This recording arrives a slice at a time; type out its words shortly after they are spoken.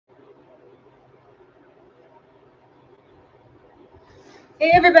Hey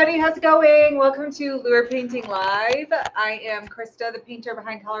everybody, how's it going? Welcome to Lure Painting Live. I am Krista, the painter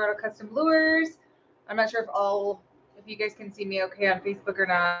behind Colorado Custom Lures. I'm not sure if you guys can see me okay on Facebook or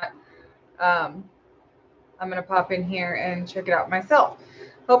not. I'm gonna pop in here and check it out myself.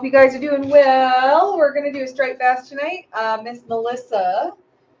 Hope you guys are doing well. We're gonna do a striped bass tonight. Miss Melissa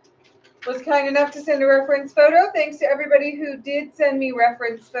was kind enough to send a reference photo. Thanks to everybody who did send me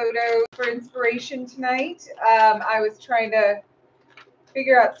reference photos for inspiration tonight. I was trying to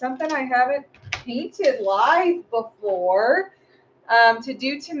figure out something I haven't painted live before to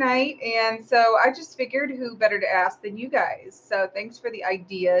do tonight, and so I just figured who better to ask than you guys. So thanks for the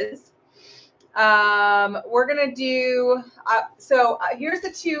ideas. We're gonna do here's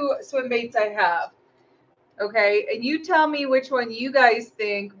the two swim baits I have. Okay, and you tell me which one you guys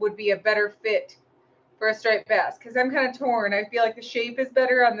think would be a better fit for a striped bass, because I'm kind of torn. I feel like the shape is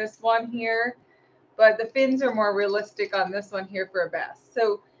better on this one here, but the fins are more realistic on this one here for a bass.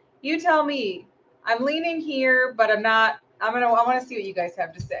 So you tell me. I'm leaning here, but I'm not. I want to see what you guys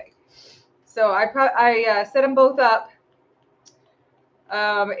have to say. So I set them both up,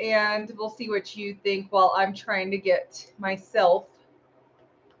 and we'll see what you think while I'm trying to get myself.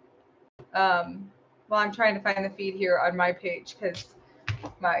 While I'm trying to find the feed here on my page, because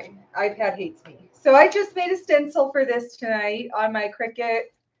my iPad hates me. So I just made a stencil for this tonight on my Cricut.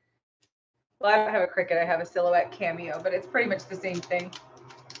 Well, I don't have a Cricut, I have a Silhouette Cameo, but it's pretty much the same thing.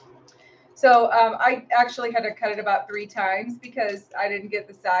 So I actually had to cut it about 3 times because I didn't get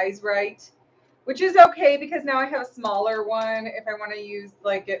the size right, which is okay because now I have a smaller one if I want to use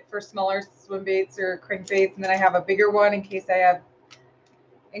like it for smaller swim baits or crankbaits, and then I have a bigger one in case I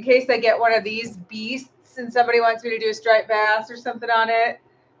get one of these beasts and somebody wants me to do a striped bass or something on it.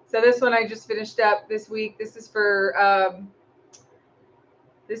 So this one I just finished up this week. This is for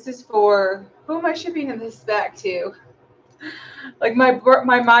who am I shipping this back to? Like my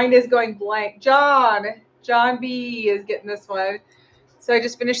mind is going blank. John B is getting this one. So I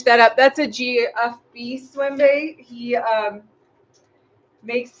just finished that up. That's a GFB swim bait. He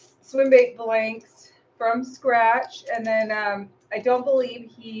makes swim bait blanks from scratch, and then I don't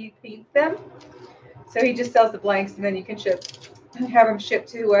believe he paints them. So he just sells the blanks, and then you can have them shipped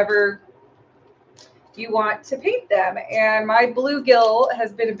to whoever you want to paint them. And my bluegill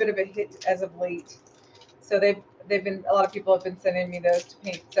has been a bit of a hit as of late. So a lot of people have been sending me those to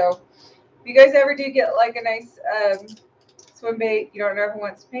paint. So if you guys ever do get like a nice swim bait, you don't know who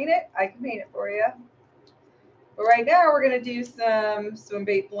wants to paint it, I can paint it for you. But right now we're going to do some swim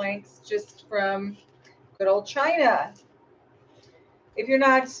bait blanks just from good old China. If you're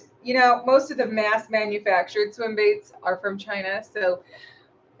not, most of the mass manufactured swim baits are from China. So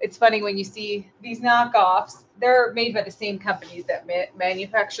it's funny when you see these knockoffs, they're made by the same companies that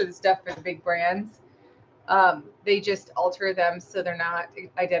manufacture the stuff for the big brands. They just alter them so they're not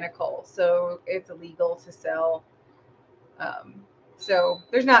identical. So it's illegal to sell. So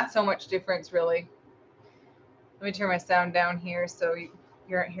there's not so much difference really. Let me turn my sound down here so you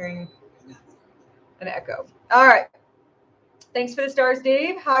aren't hearing an echo. All right. Thanks for the stars,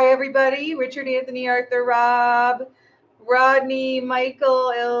 Dave. Hi, everybody. Richard, Anthony, Arthur, Rob, Rodney,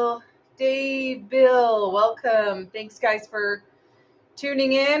 Michael, Dave, Bill. Welcome. Thanks, guys, for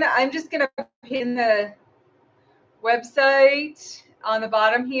tuning in. I'm just going to pin the website on the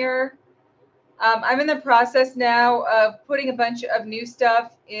bottom here. I'm in the process now of putting a bunch of new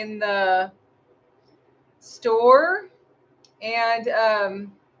stuff in the store, and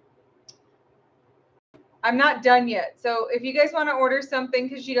I'm not done yet. So if you guys want to order something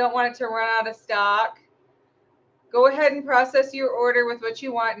because you don't want it to run out of stock, go ahead and process your order with what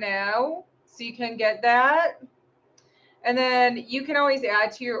you want now so you can get that. And then you can always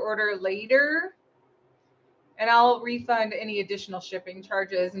add to your order later, and I'll refund any additional shipping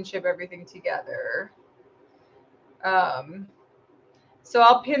charges and ship everything together. So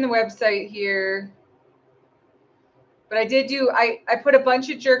I'll pin the website here. But I put a bunch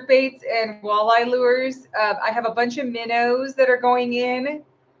of jerk baits and walleye lures. I have a bunch of minnows that are going in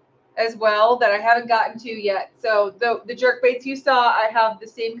as well that I haven't gotten to yet. So the jerk baits you saw, I have the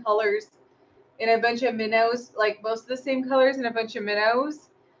same colors in a bunch of minnows, like most of the same colors in a bunch of minnows.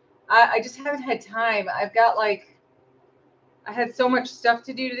 I just haven't had time. I had so much stuff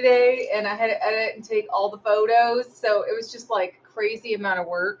to do today, and I had to edit and take all the photos. So it was just like crazy amount of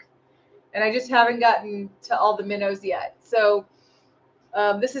work. And I just haven't gotten to all the minnows yet. So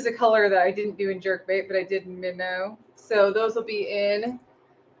this is a color that I didn't do in jerkbait, but I did in minnow. So those will be in.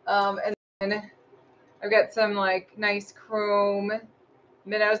 And then I've got some like nice chrome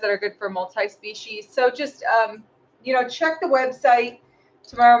minnows that are good for multi-species. So just, check the website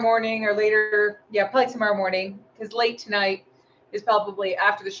tomorrow morning or later. Yeah, probably tomorrow morning, because late tonight is probably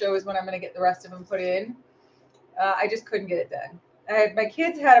after the show is when I'm going to get the rest of them put in. I just couldn't get it done. My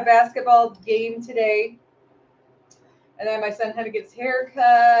kids had a basketball game today, and then my son had to get his hair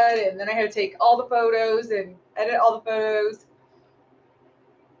cut, and then I had to take all the photos and edit all the photos.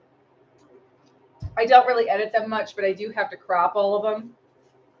 I don't really edit them much, but I do have to crop all of them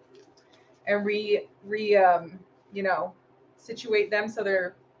and situate them so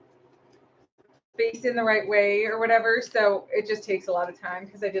they're faced in the right way or whatever. So it just takes a lot of time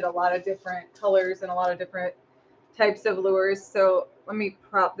because I did a lot of different colors and a lot of different types of lures. So let me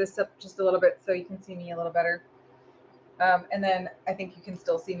prop this up just a little bit so you can see me a little better. And then I think you can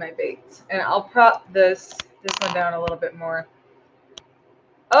still see my baits. And I'll prop this one down a little bit more.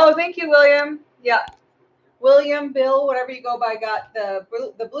 Oh, thank you, William. Yeah. William, Bill, whatever you go by, got the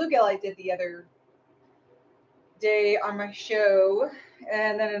bluegill I did the other day on my show.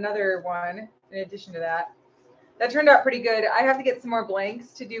 And then another one in addition to that. That turned out pretty good. I have to get some more blanks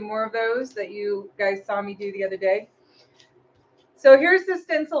to do more of those that you guys saw me do the other day. So here's the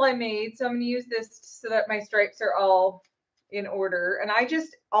stencil I made. So I'm going to use this so that my stripes are all in order. And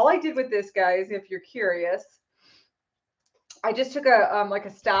all I did with this, guys, if you're curious, I just took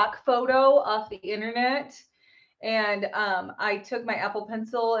a stock photo off the internet. And I took my Apple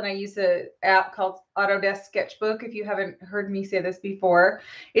Pencil and I used an app called Autodesk Sketchbook. If you haven't heard me say this before,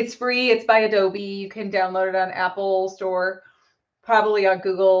 it's free. It's by Adobe. You can download it on Apple Store, probably on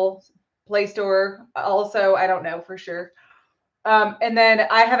Google Play Store. Also, I don't know for sure. And then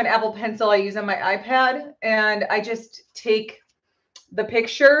I have an Apple Pencil I use on my iPad, and I just take the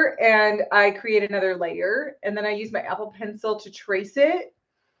picture and I create another layer, and then I use my Apple Pencil to trace it.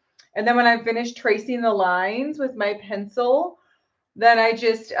 And then when I finish tracing the lines with my pencil, then I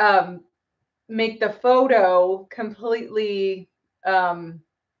just make the photo completely,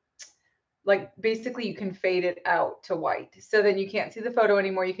 like basically you can fade it out to white. So then you can't see the photo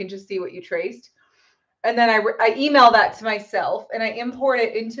anymore. You can just see what you traced. And then I email that to myself and I import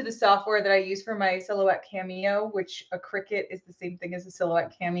it into the software that I use for my Silhouette Cameo, which a Cricut is the same thing as a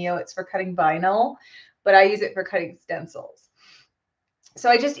Silhouette Cameo. It's for cutting vinyl, but I use it for cutting stencils. So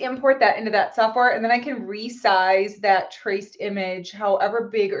I just import that into that software, and then I can resize that traced image however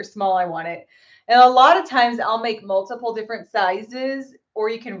big or small I want it. And a lot of times I'll make multiple different sizes, or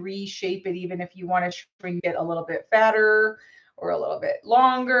you can reshape it even if you want to shrink it a little bit fatter or a little bit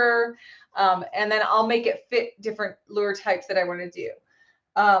longer. And then I'll make it fit different lure types that I want to do.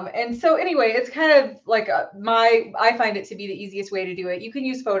 And so anyway, it's kind of like I find it to be the easiest way to do it. You can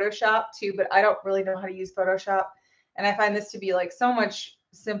use Photoshop too, but I don't really know how to use Photoshop. And I find this to be like so much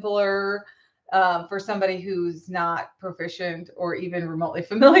simpler for somebody who's not proficient or even remotely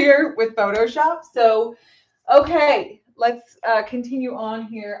familiar with Photoshop. So, okay, let's continue on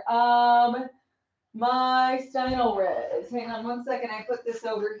here. My Stynal Res. Hang on one second. I put this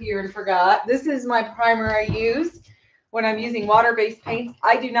over here and forgot. This is my primer I use when I'm using water-based paints.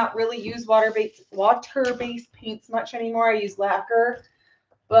 I do not really use water-based paints much anymore. I use lacquer,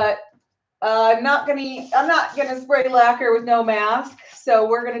 but I'm not gonna spray lacquer with no mask. So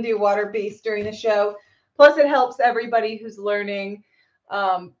we're gonna do water-based during the show. Plus, it helps everybody who's learning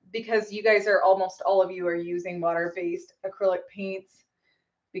because you guys are almost all of you are using water-based acrylic paints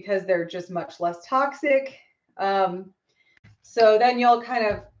because they're just much less toxic. So then you'll kind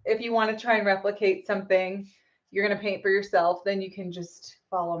of, if you want to try and replicate something you're gonna paint for yourself, then you can just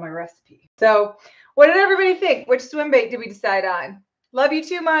follow my recipe. So, what did everybody think? Which swim bait did we decide on? Love you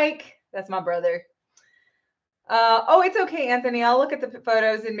too, Mike. That's my brother. Oh, it's okay, Anthony. I'll look at the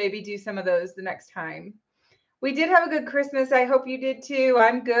photos and maybe do some of those the next time. We did have a good Christmas. I hope you did too.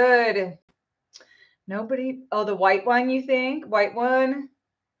 I'm good. Nobody. Oh, the white one, you think? White one.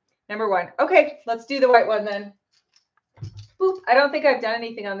 Number one. Okay, let's do the white one then. Boop. I don't think I've done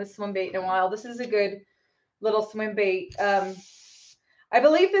anything on this swim bait in a while. This is a good little swim bait. I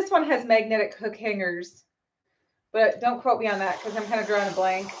believe this one has magnetic hook hangers, but don't quote me on that because I'm kind of drawing a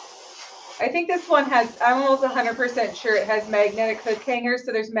blank. I think this one has, I'm almost 100% sure it has magnetic hook hangers.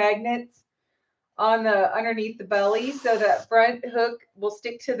 So there's magnets on the underneath the belly, so that front hook will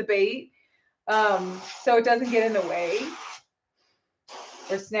stick to the bait, so it doesn't get in the way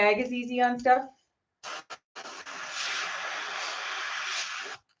or snag as easy on stuff.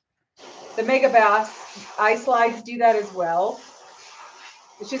 The Mega Bass eye slides do that as well.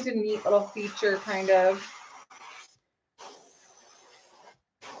 It's just a neat little feature, kind of.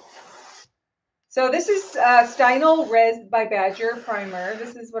 So this is Stynal Res by Badger primer.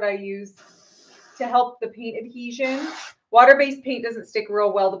 This is what I use to help the paint adhesion. Water-based paint doesn't stick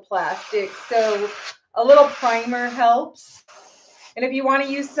real well to plastic, so a little primer helps. And if you want to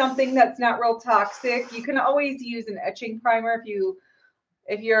use something that's not real toxic, you can always use an etching primer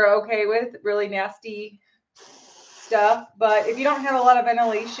if you're okay with really nasty stuff. But if you don't have a lot of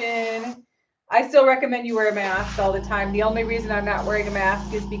ventilation, I still recommend you wear a mask all the time. The only reason I'm not wearing a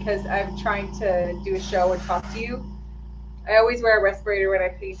mask is because I'm trying to do a show and talk to you. I always wear a respirator when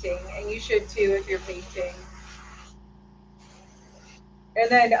I'm painting, and you should too if you're painting. And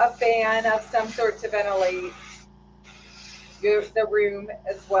then a fan of some sort to ventilate the room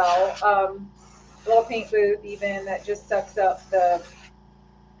as well. A little paint booth even that just sucks up the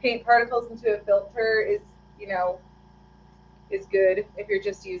paint particles into a filter is good if you're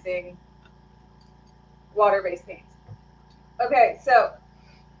just using water-based paints. Okay, so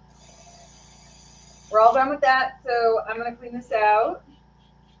we're all done with that. So I'm going to clean this out.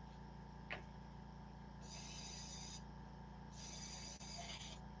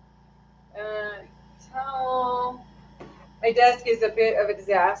 Towel. My desk is a bit of a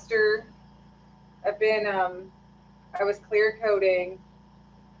disaster. I was clear coating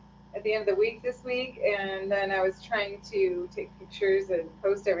at the end of the week this week, and then I was trying to take pictures and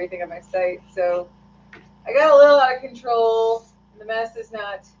post everything on my site. So I got a little out of control. The mess is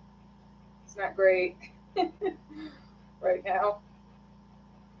not great right now.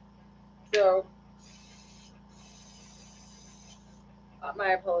 So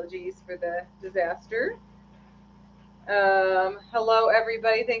my apologies for the disaster. Hello,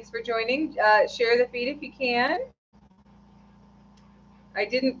 everybody. Thanks for joining. Share the feed if you can. I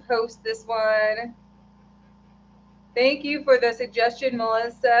didn't post this one. Thank you for the suggestion,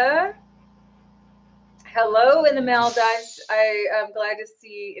 Melissa. Hello in the Maldives. I am glad to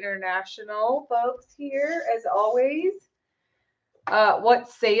see international folks here, as always. What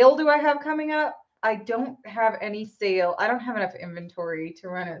sale do I have coming up? I don't have any sale. I don't have enough inventory to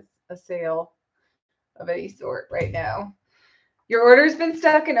run a sale of any sort right now. Your order's been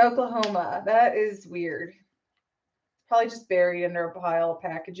stuck in Oklahoma. That is weird. Probably just buried under a pile of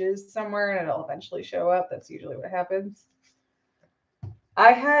packages somewhere and it'll eventually show up. That's usually what happens.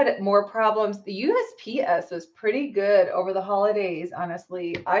 I had more problems. The USPS was pretty good over the holidays,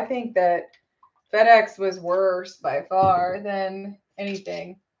 honestly. I think that FedEx was worse by far than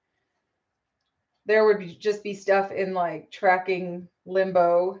anything. There would just be stuff in like tracking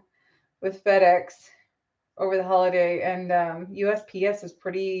limbo with FedEx over the holiday, and USPS was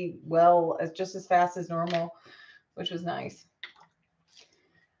pretty well, just as fast as normal, which was nice.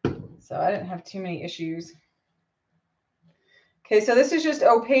 So I didn't have too many issues. Okay, so this is just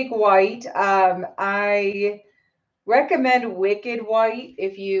opaque white. I recommend Wicked White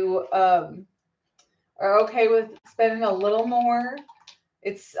if you are okay with spending a little more.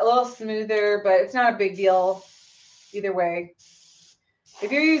 It's a little smoother, but it's not a big deal either way.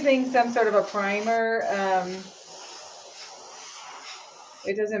 If you're using some sort of a primer,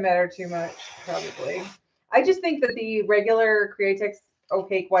 it doesn't matter too much, probably. I just think that the regular Createx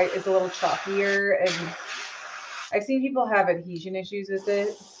opaque white is a little chalkier, and I've seen people have adhesion issues with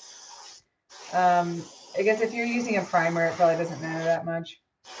it. I guess if you're using a primer, it probably doesn't matter that much.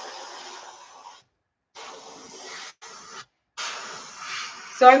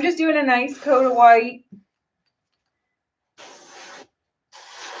 So I'm just doing a nice coat of white.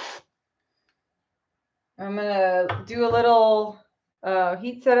 I'm going to do a little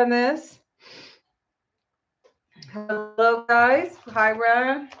heat set on this. Hello, guys. Hi,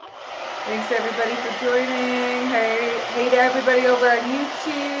 Ron. Thanks, everybody, for joining. Hey to everybody over on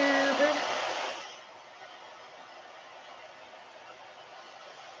YouTube.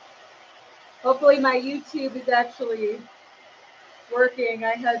 Hopefully my YouTube is actually working.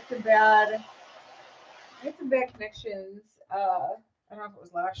 I had some bad connections. I don't know if it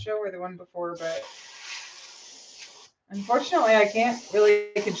was last show or the one before, but unfortunately I can't really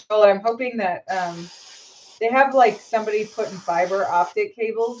control it. I'm hoping that they have like somebody putting fiber optic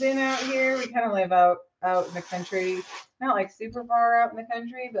cables in out here. We kind of live out in the country, not like super far out in the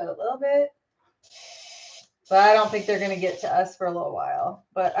country, but a little bit. But I don't think they're going to get to us for a little while.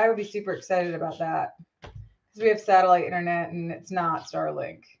 But I would be super excited about that because we have satellite internet and it's not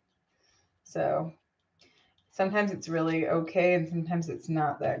Starlink. So sometimes it's really okay and sometimes it's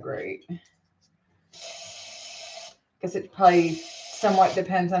not that great. Because it probably somewhat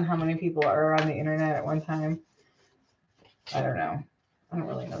depends on how many people are on the internet at one time. I don't know. I don't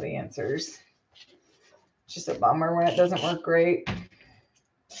really know the answers. It's just a bummer when it doesn't work great.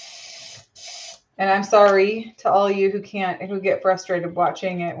 And I'm sorry to all you who get frustrated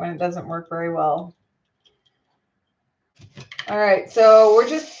watching it when it doesn't work very well. All right, so we're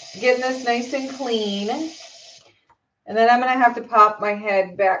just getting this nice and clean. And then I'm going to have to pop my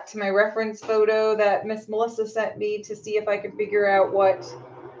head back to my reference photo that Miss Melissa sent me to see if I can figure out what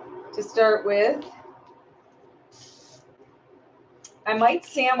to start with. I might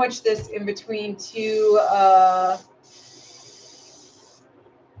sandwich this in between two,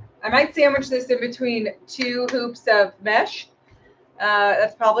 hoops of mesh.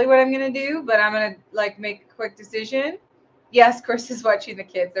 That's probably what I'm going to do, but I'm going to like make a quick decision. Yes, Chris is watching the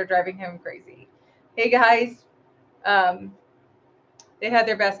kids. They're driving him crazy. Hey guys, they had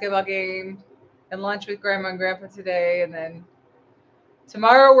their basketball game and lunch with Grandma and Grandpa today, and then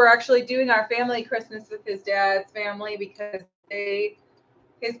tomorrow we're actually doing our family Christmas with his dad's family because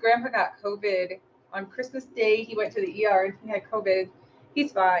his grandpa got COVID on Christmas Day. He went to the ER and he had COVID.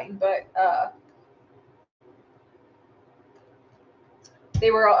 He's fine, but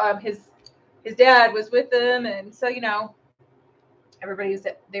they were his dad was with them, and so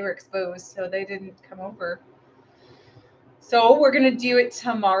they were exposed, so they didn't come over. So we're gonna do it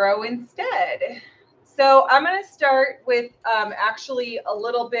tomorrow instead. So I'm gonna start with actually a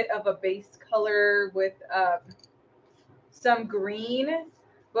little bit of a base color with some green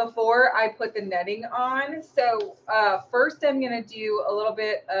before I put the netting on. So first I'm gonna do a little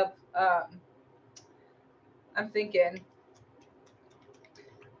bit of I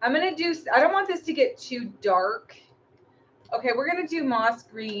don't want this to get too dark. Okay, we're gonna do moss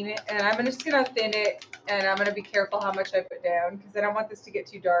green, and I'm just gonna thin it, and I'm gonna be careful how much I put down because I don't want this to get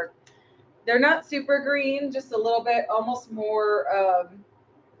too dark. They're not super green, just a little bit, almost more.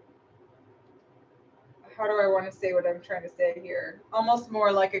 How do I want to say what I'm trying to say here? Almost more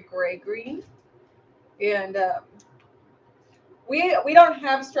like a gray green, and we don't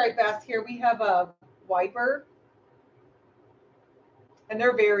have striped bass here. We have a wiper, and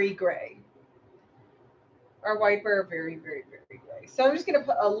they're very gray. Our wiper are very, very, very gray. So I'm just going to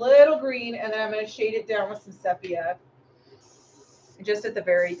put a little green, and then I'm going to shade it down with some sepia just at the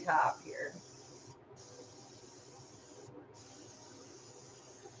very top here.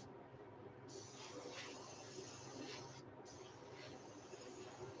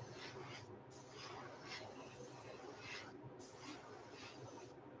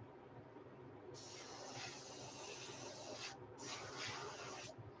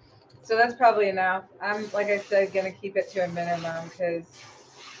 So that's probably enough. I'm, like I said, going to keep it to a minimum because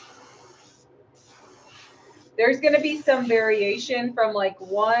there's going to be some variation from like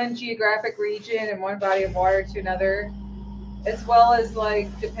one geographic region and one body of water to another, as well as like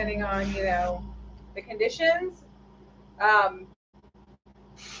depending on, the conditions.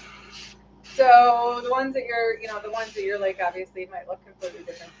 So the ones that you're like obviously might look completely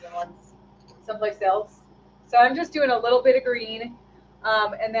different than the ones someplace else. So I'm just doing a little bit of green,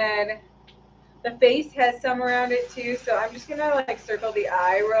 and then the face has some around it too. So I'm just gonna like circle the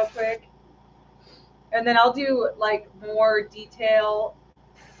eye real quick, and then I'll do like more detail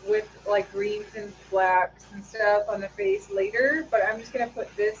with like greens and blacks and stuff on the face later. But I'm just gonna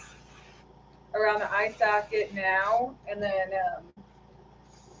put this around the eye socket now, and then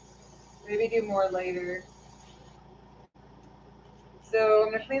maybe do more later. So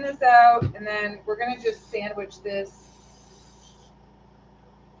I'm gonna clean this out, and then we're gonna just sandwich this.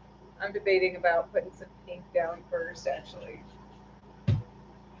 I'm debating about putting some pink down first, actually,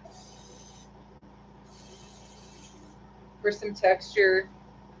 for some texture.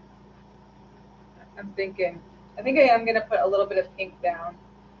 I think I am gonna put a little bit of pink down.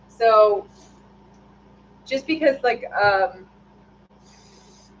 So just because like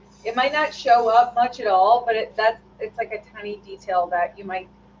it might not show up much at all, but it's like a tiny detail that it might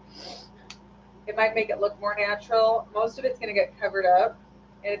make it look more natural. Most of it's gonna get covered up,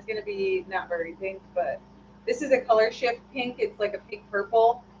 and it's gonna be not very pink, but this is a color shift pink. It's like a pink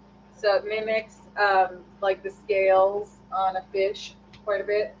purple, so it mimics like the scales on a fish quite a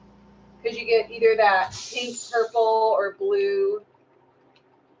bit, because you get either that pink, purple, or blue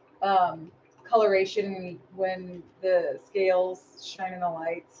coloration when the scales shine in the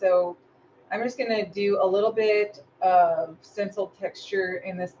light. So I'm just gonna do a little bit of stencil texture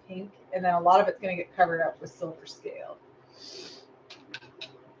in this pink, and then a lot of it's gonna get covered up with silver scale.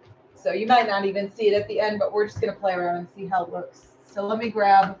 So you might not even see it at the end, but we're just gonna play around and see how it looks. So let me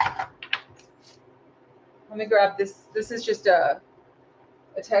grab this. This is just a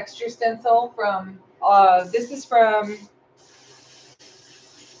texture stencil from, this is from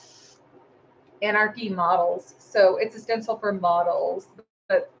Anarchy Models. So it's a stencil for models,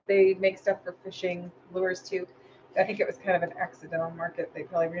 but they make stuff for fishing lures too. I think it was kind of an accidental market they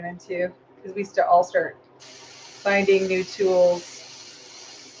probably ran into, because we all start finding new tools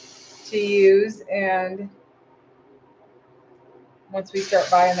to use, and once we start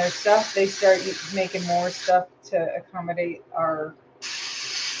buying their stuff, they start making more stuff to accommodate our,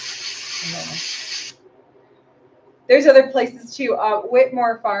 you know. There's other places too.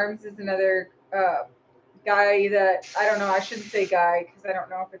 Whitmore Farms is another guy that, I don't know, I shouldn't say guy because I don't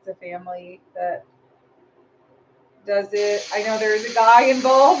know if it's a family that does it. I know there's a guy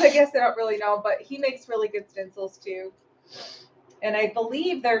involved. I guess I don't really know, but he makes really good stencils too. And I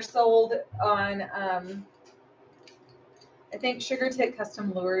believe they're sold on, I think Sugar Tit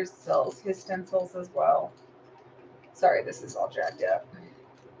Custom Lures sells his stencils as well. Sorry, this is all jacked up.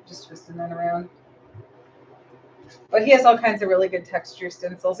 Just twisting that around. But he has all kinds of really good texture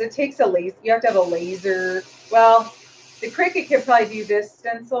stencils. It takes a laser. You have to have a laser. Well, the Cricut could probably do this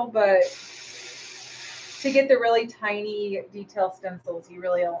stencil, but to get the really tiny detail stencils, you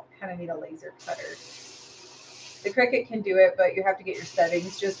really kind of need a laser cutter. The Cricut can do it, but you have to get your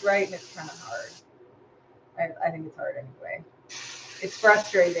settings just right, and it's kind of hard. I think it's hard anyway. It's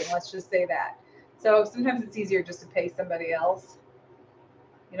frustrating, let's just say that. So sometimes it's easier just to pay somebody else.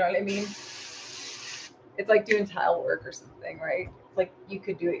 You know what I mean? It's like doing tile work or something, right? It's like you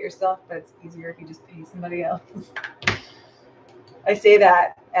could do it yourself, but it's easier if you just pay somebody else. I say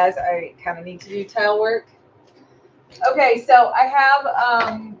that as I kind of need to do tile work. Okay, so I have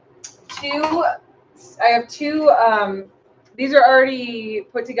two, these are already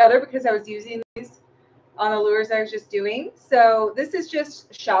put together because I was using these on the lures I was just doing. So this is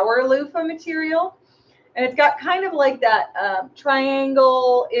just shower loofah material, and it's got kind of like that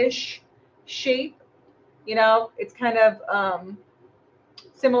triangle-ish shape. You know, it's kind of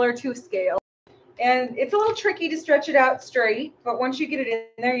similar to a scale. And it's a little tricky to stretch it out straight, but once you get it in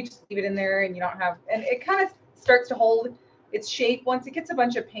there, you just leave it in there and you don't have, and it kind of starts to hold its shape. Once it gets a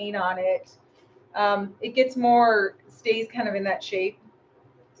bunch of paint on it, it gets more, stays kind of in that shape.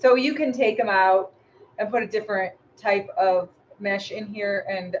 So you can take them out and put a different type of mesh in here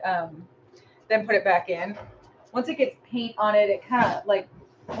and then put it back in. Once it gets paint on it, it kind of like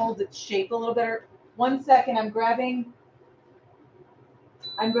holds its shape a little better. 1 second, I'm grabbing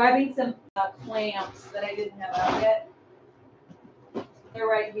some clamps that I didn't have out yet. They're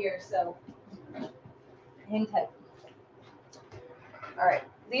right here, so hang tight. All right,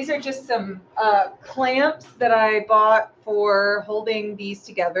 these are just some clamps that I bought for holding these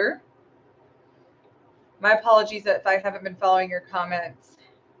together. My apologies if I haven't been following your comments.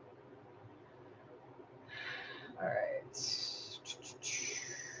 All right.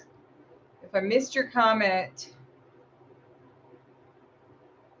 If I missed your comment,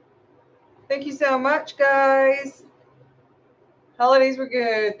 thank you so much, guys. Holidays were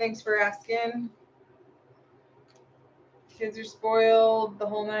good. Thanks for asking. Kids are spoiled, the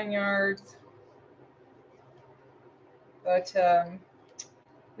whole 9 yards. But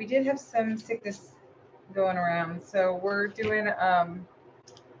we did have some sickness going around, so we're doing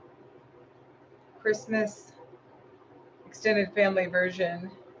Christmas extended family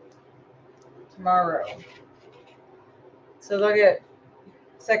version tomorrow. So they'll get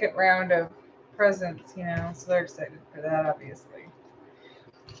second round of presents, you know, so they're excited for that, obviously.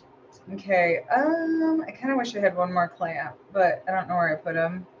 Okay, I kind of wish I had one more clamp, but I don't know where I put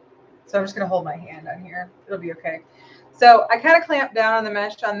them. So I'm just going to hold my hand on here. It'll be okay. So I kind of clamped down on the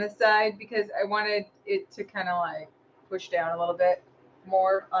mesh on this side because I wanted it to kind of like push down a little bit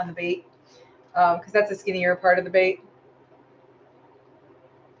more on the bait because that's a skinnier part of the bait.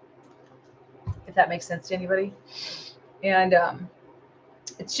 If that makes sense to anybody. And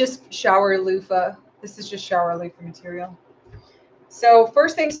it's just shower loofah. This is just shower loofah material. So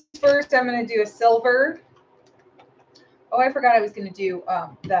first things first, I'm going to do a silver. Oh, I forgot I was going to do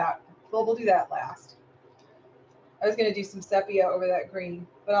that. Well, we'll do that last. I was going to do some sepia over that green,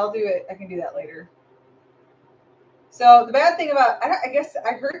 but I'll do it. I can do that later. So the bad thing about, I guess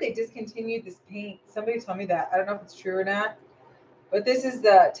I heard they discontinued this paint. Somebody told me that. I don't know if it's true or not. But this is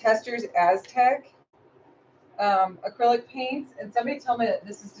the Testors Aztec acrylic paints. And somebody told me that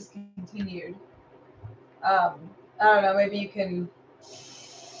this is discontinued. I don't know. Maybe you can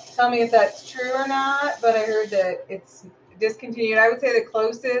tell me if that's true or not. But I heard that it's discontinued. I would say the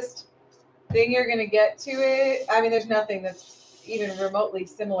closest thing you're going to get to it, I mean, there's nothing that's even remotely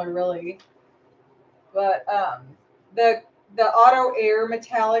similar, really. But the Auto Air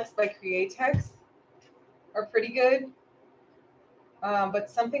Metallics by Createx are pretty good. But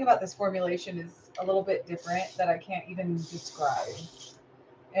something about this formulation is a little bit different that I can't even describe.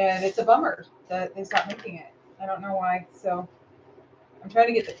 And it's a bummer that they stopped making it. I don't know why. So I'm trying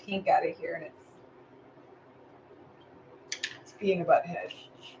to get the pink out of here, and it's being a butthead.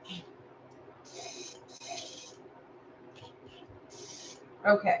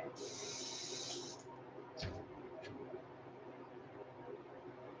 Okay.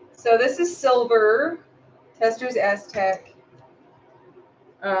 So this is silver, Testers Aztec.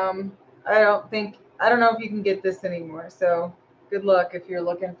 I don't know if you can get this anymore. So good luck if you're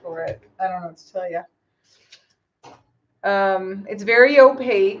looking for it. I don't know what to tell you. It's very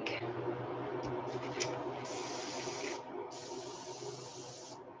opaque.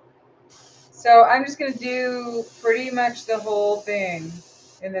 So I'm just going to do pretty much the whole thing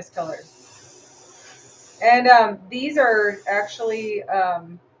in this color. And these are actually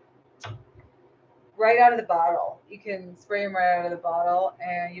right out of the bottle. You can spray them right out of the bottle,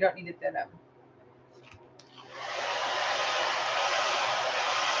 and you don't need to thin them.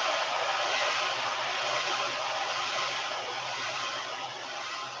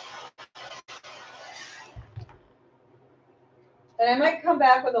 And I might come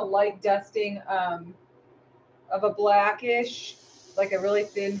back with a light dusting of a blackish, like a really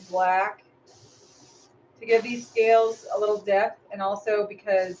thin black, to give these scales a little depth, and also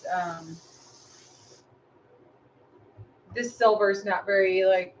because this silver is not very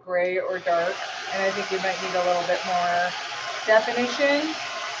like gray or dark, and I think we might need a little bit more definition.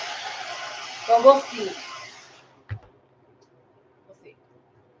 But we'll see. We'll see.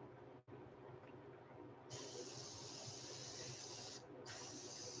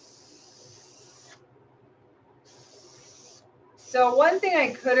 So one thing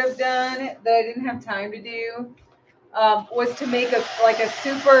I could have done that I didn't have time to do was to make a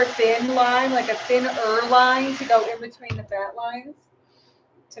super thin line, like a thinner line to go in between the fat lines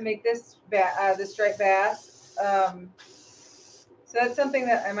to make this the striped bass. So that's something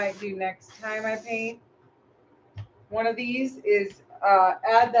that I might do next time I paint. One of these is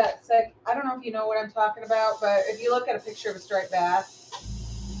add that I don't know if you know what I'm talking about, but if you look at a picture of a striped bass,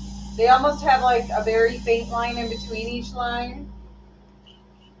 they almost have like a very faint line in between each line.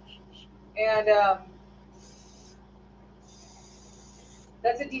 And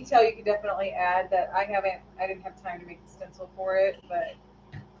that's a detail you can definitely add that I didn't have time to make the stencil for it, but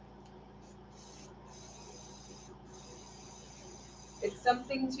it's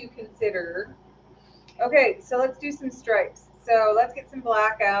something to consider. Okay, so let's do some stripes. So let's get some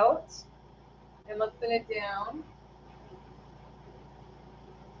black out and let's thin it down.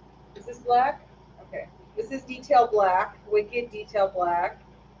 Is this black? Okay. This is detail black, wicked detail black.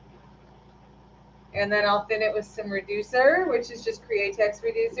 And then I'll thin it with some reducer, which is just Createx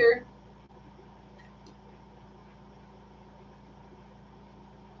reducer.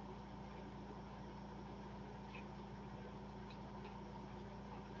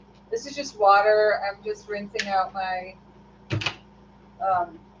 This is just water. I'm just rinsing out my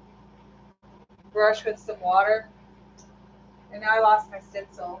brush with some water. And now I lost my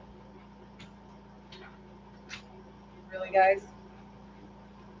stencil. Really, guys?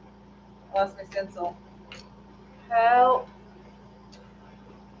 I lost my stencil. Help.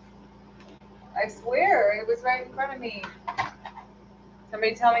 I swear, it was right in front of me.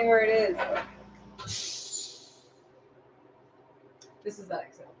 Somebody tell me where it is. This is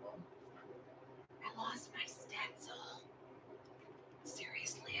unacceptable. I lost my stencil.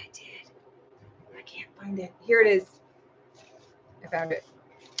 Seriously, I did. I can't find it. Here it is. I found it.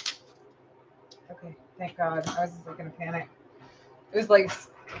 Okay, thank God. I was just like in a panic. It was like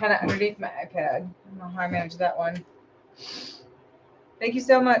kind of underneath my iPad. I don't know how I managed that one. Thank you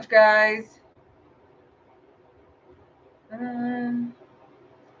so much, guys.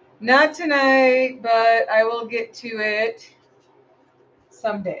 Not tonight, but I will get to it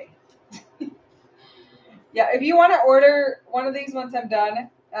someday. Yeah, if you want to order one of these once I'm done,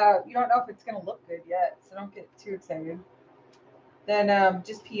 you don't know if it's going to look good yet, so don't get too excited. Then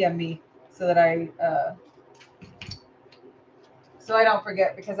just PM me so that so I don't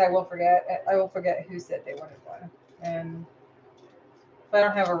forget, because I will forget. I will forget who said they wanted one. And if I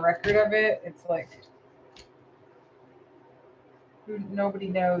don't have a record of it, it's like nobody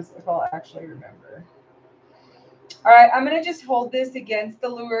knows if I'll actually remember. All right, I'm gonna just hold this against the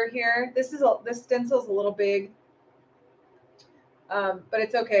lure here. This stencil is a little big, but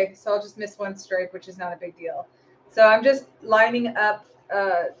it's okay. So I'll just miss one stripe, which is not a big deal. So I'm just lining up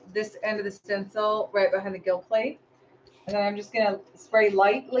this end of the stencil right behind the gill plate, and then I'm just gonna spray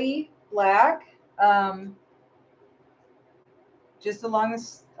lightly black, just along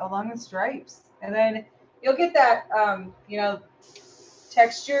the stripes, and then you'll get that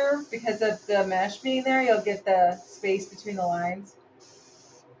texture because of the mesh being there. You'll get the space between the lines.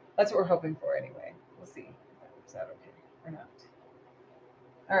 That's what we're hoping for anyway. We'll see if that works out okay or not.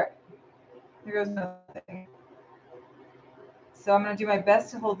 All right, here goes nothing. So I'm going to do my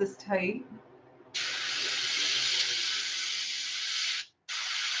best to hold this tight.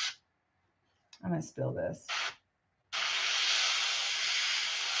 I'm going to spill this.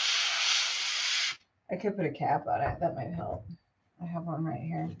 I could put a cap on it. That might help. I have one right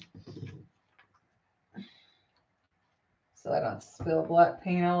here. So I don't spill black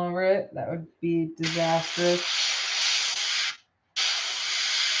paint all over it. That would be disastrous.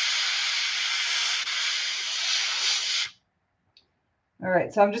 All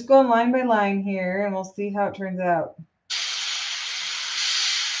right, so I'm just going line by line here, and we'll see how it turns out.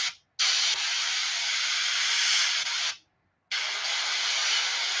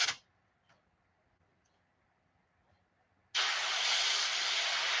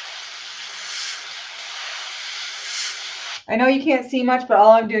 I know you can't see much, but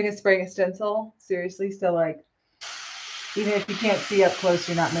all I'm doing is spraying a stencil. Seriously, so like, even if you can't see up close,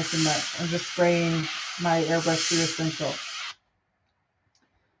 you're not missing much. I'm just spraying my airbrush through a stencil.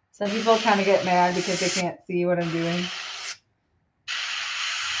 Some people kind of get mad because they can't see what I'm doing.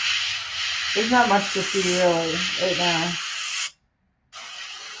 There's not much to see really right now.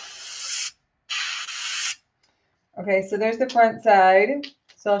 Okay, so there's the front side.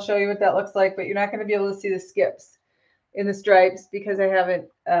 So I'll show you what that looks like, but you're not going to be able to see the skips in the stripes because I haven't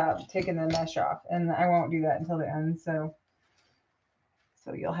taken the mesh off, and I won't do that until the end. So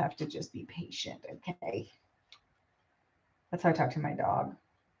you'll have to just be patient, okay? That's how I talk to my dog.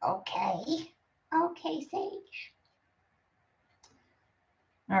 Okay. Okay, Sage.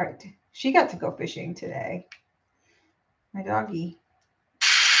 All right. She got to go fishing today. My doggie.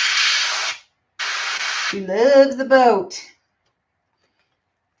 She loves the boat.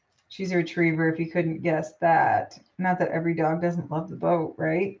 She's a retriever, if you couldn't guess that. Not that every dog doesn't love the boat,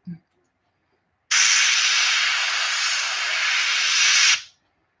 right?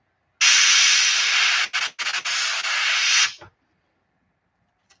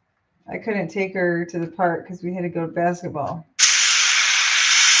 I couldn't take her to the park because we had to go to basketball.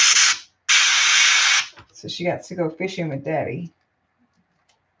 So she got to go fishing with Daddy.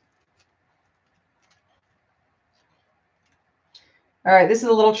 All right, this is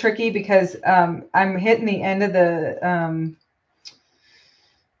a little tricky because I'm hitting the end of the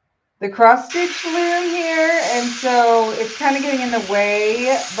cross stitch loom here, and so it's kind of getting in the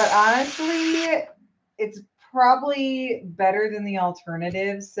way, but honestly, it's probably better than the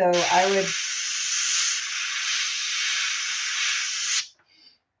alternative. So I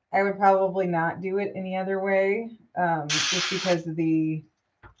would probably not do it any other way, just because of the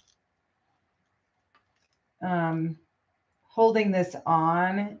holding this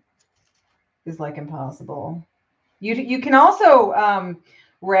on is like impossible. You can also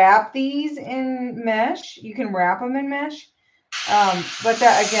wrap these in mesh. You can wrap them in mesh, but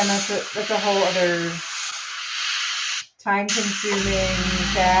that again, that's a whole other time-consuming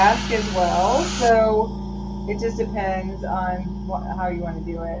task as well. So it just depends on how you want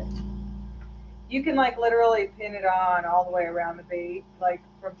to do it. You can like literally pin it on all the way around the bait, like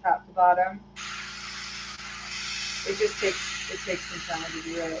from top to bottom. It just takes some time to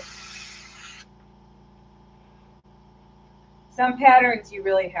do it. Some patterns you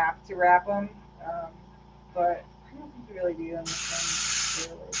really have to wrap them, but I don't think you really do on this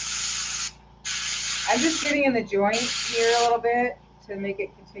one. Really. I'm just getting in the joint here a little bit to make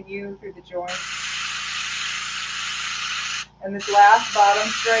it continue through the joint. And this last bottom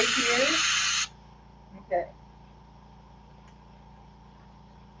stripe here. Okay.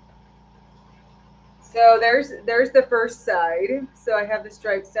 So there's the first side. So I have the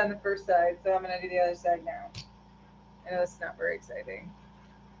stripes down the first side. So I'm gonna do the other side now. I know it's not very exciting.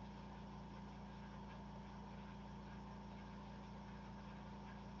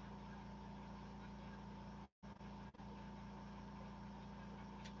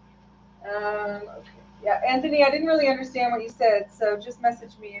 Okay. Yeah, Anthony, I didn't really understand what you said, so just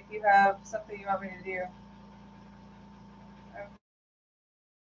message me if you have something you want me to do.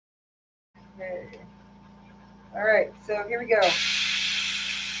 Okay. All right, so here we go.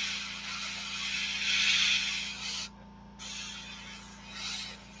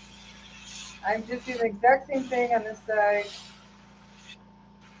 I'm just doing the exact same thing on this side.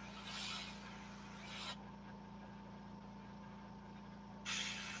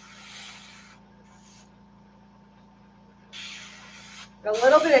 A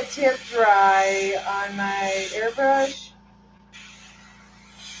little bit of tip dry on my airbrush.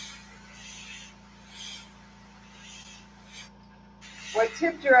 What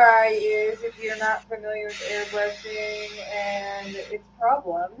tip dry is, if you're not familiar with airbrushing and its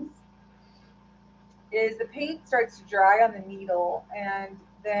problems, is the paint starts to dry on the needle, and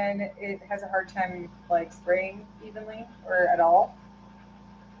then it has a hard time like spraying evenly or at all.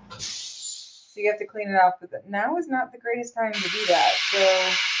 So you have to clean it off. But now is not the greatest time to do that.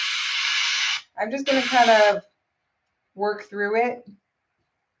 So I'm just going to kind of work through it.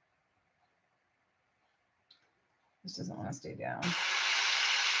 This doesn't want to stay down.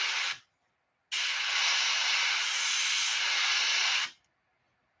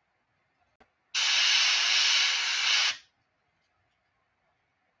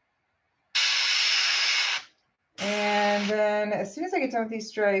 And then as soon as I get done with these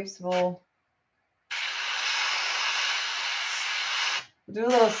stripes, we'll do a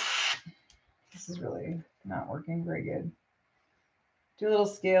little, this is really not working very good. Do a little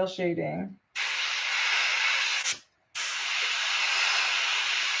scale shading.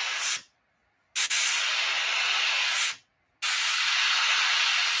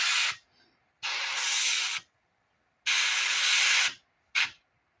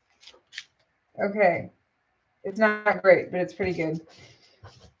 Okay, it's not great, but it's pretty good.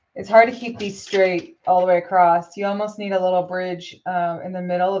 It's hard to keep these straight all the way across. You almost need a little bridge in the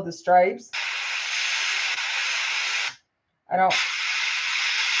middle of the stripes.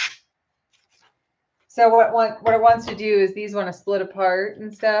 So what it wants to do is these want to split apart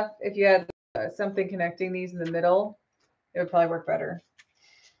and stuff. If you had something connecting these in the middle, it would probably work better.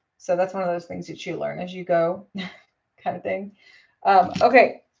 So that's one of those things that you learn as you go kind of thing.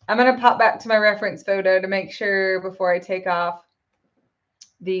 Okay, I'm going to pop back to my reference photo to make sure before I take off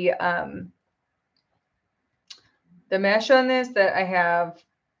the mesh on this that I have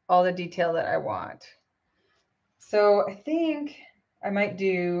all the detail that I want. So I think I might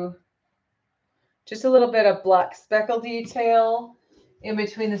do just a little bit of black speckle detail in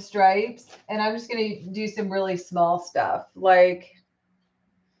between the stripes. And I'm just going to do some really small stuff like,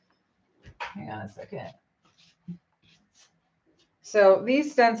 hang on a second. So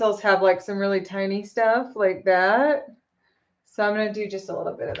these stencils have like some really tiny stuff like that. So I'm going to do just a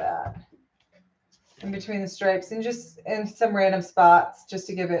little bit of that in between the stripes and just in some random spots just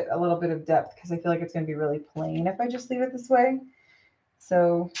to give it a little bit of depth because I feel like it's going to be really plain if I just leave it this way.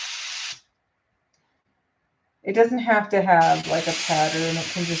 So it doesn't have to have like a pattern.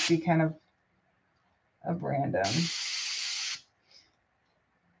 It can just be kind of random.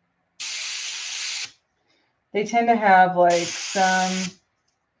 They tend to have like some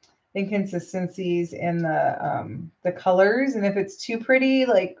inconsistencies in the colors, and if it's too pretty,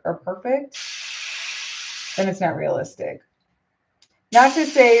 like, or perfect, then it's not realistic. Not to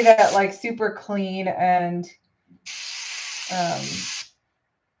say that like super clean and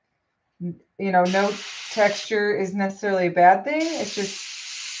you know, no texture is necessarily a bad thing. It's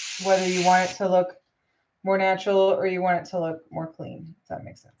just whether you want it to look more natural or you want it to look more clean, if that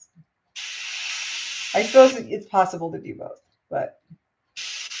makes sense. I suppose it's possible to do both, but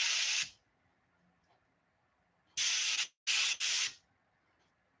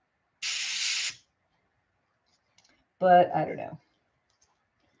I don't know.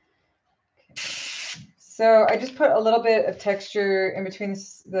 Okay. So I just put a little bit of texture in between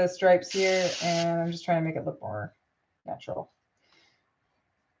the stripes here, and I'm just trying to make it look more natural.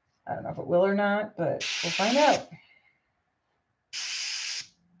 I don't know if it will or not, but we'll find out.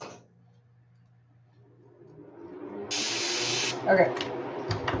 Okay,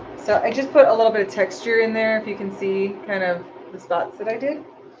 so I just put a little bit of texture in there, if you can see kind of the spots that I did.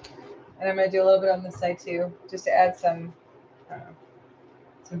 And I'm going to do a little bit on this side too, just to add some, I don't know,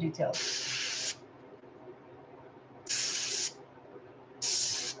 some details.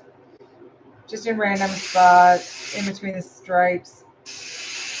 Just in random spots, in between the stripes.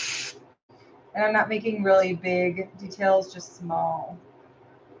 And I'm not making really big details, just small.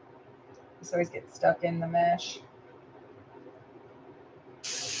 This always gets stuck in the mesh.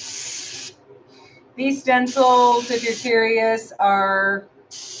 These stencils, if you're curious, are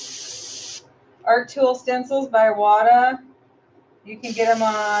Art Tool stencils by Wada. You can get them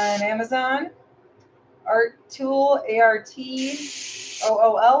on Amazon. Art Tool,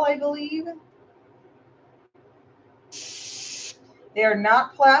 ARTOOL, I believe. They are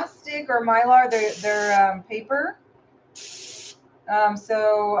not plastic or mylar. They're paper.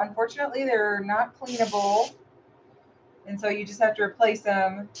 So unfortunately, they're not cleanable. And so you just have to replace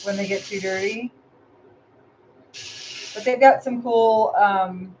them when they get too dirty. But they've got some cool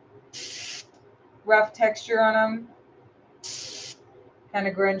rough texture on them. Kind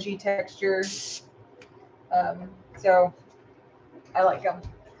of grungy texture. So I like them.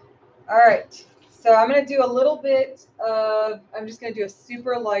 All right. So I'm going to do a little bit of, I'm just going to do a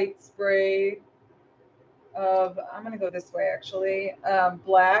super light spray of, I'm going to go this way actually,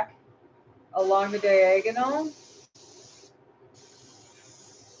 black along the diagonal.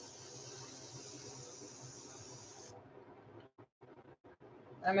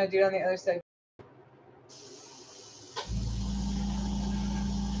 I'm going to do it on the other side.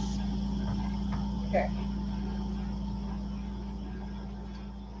 Okay.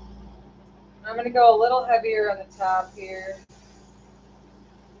 I'm going to go a little heavier on the top here.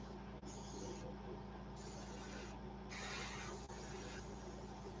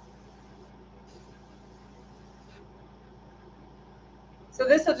 So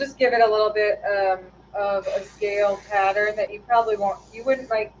this will just give it a little bit of a scale pattern that you probably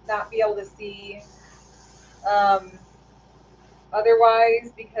might not be able to see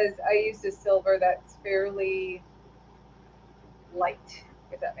otherwise, because I used a silver that's fairly light,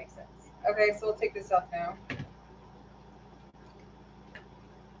 if that makes sense. Okay, so we'll take this off now.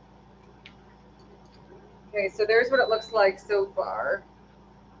 Okay, so there's what it looks like so far.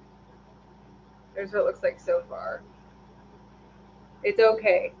 There's what it looks like so far. It's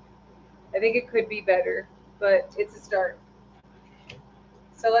okay. I think it could be better, but it's a start.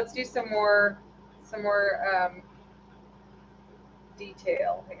 So let's do some more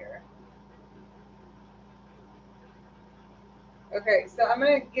detail here. Okay, so I'm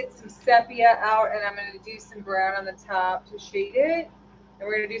going to get some sepia out, and I'm going to do some brown on the top to shade it. And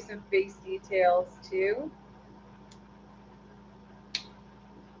we're going to do some face details too.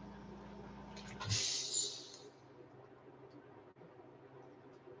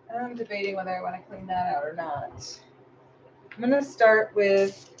 I'm debating whether I want to clean that out or not. I'm going to start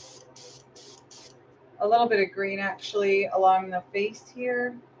with a little bit of green actually along the face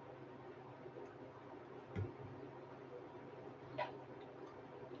here.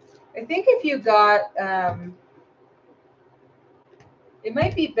 I think if you got, it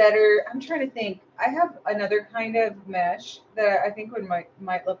might be better. I'm trying to think. I have another kind of mesh that I think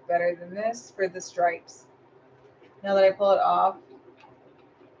might look better than this for the stripes. Now that I pull it off,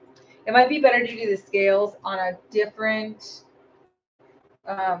 it might be better to do the scales on a different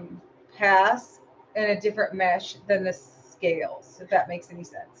pass and a different mesh than the scales, if that makes any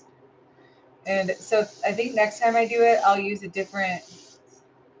sense. And so I think next time I do it, I'll use a different,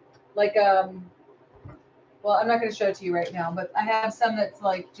 like, well, I'm not going to show it to you right now, but I have some that's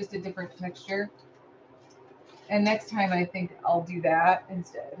like just a different texture. And next time I think I'll do that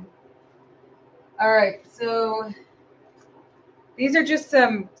instead. All right, so these are just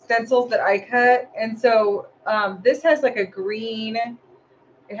some stencils that I cut. And so this has like a green,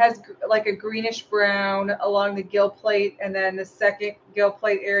 it has like a greenish brown along the gill plate and then the second gill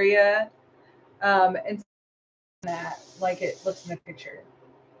plate area. And that, like it looks in the picture.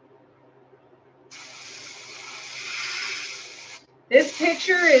 This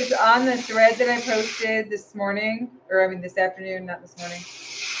picture is on the thread that I posted this morning, or I mean this afternoon, not this morning.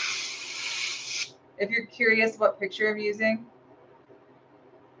 If you're curious what picture I'm using.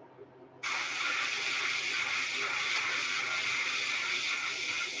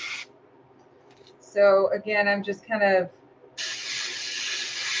 So again, I'm just kind of,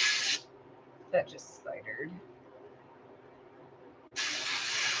 that just spidered.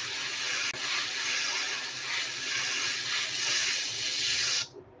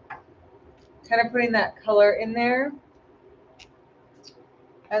 Kind of putting that color in there.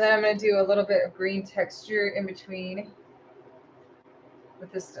 And then I'm going to do a little bit of green texture in between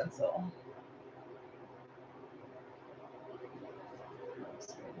with the stencil.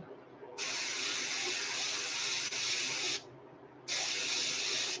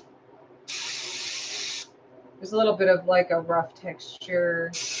 There's a little bit of like a rough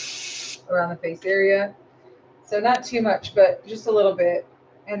texture around the face area. So not too much, but just a little bit.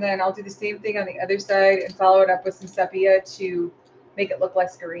 And then I'll do the same thing on the other side and follow it up with some sepia to make it look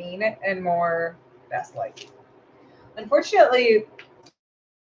less green and more fast-like. Unfortunately,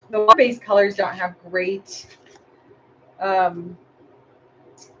 the water-based colors don't have great, they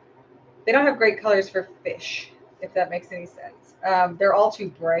don't have great colors for fish, if that makes any sense. They're all too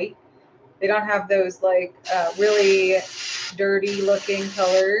bright. They don't have those like really dirty looking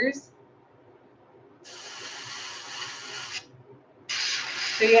colors.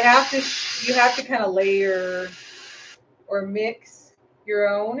 So you have to kind of layer or mix your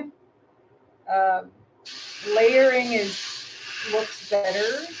own. Layering looks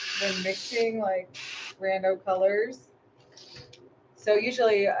better than mixing like rando colors. So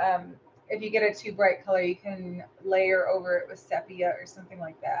usually, if you get a too bright color, you can layer over it with sepia or something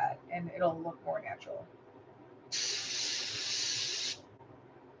like that, and it'll look more natural.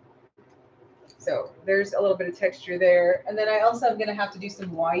 So there's a little bit of texture there. And then I also am going to have to do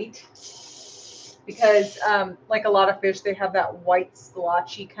some white because like a lot of fish, they have that white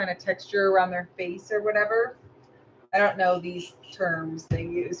splotchy kind of texture around their face or whatever. I don't know these terms they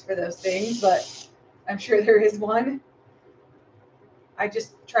use for those things, but I'm sure there is one. I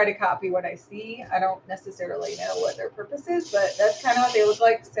just try to copy what I see. I don't necessarily know what their purpose is, but that's kind of what they look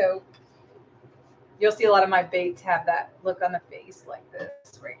like. So you'll see a lot of my baits have that look on the face like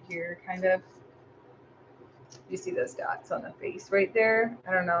this right here, kind of. You see those dots on the face right there?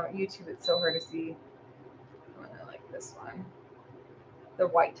 I don't know. YouTube, it's so hard to see. I like this one. The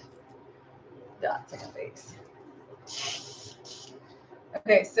white dots on the face.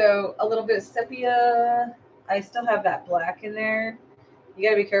 Okay, so a little bit of sepia. I still have that black in there. You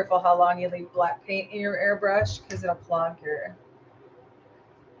gotta be careful how long you leave black paint in your airbrush because it'll clog your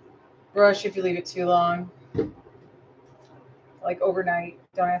brush if you leave it too long. Like overnight.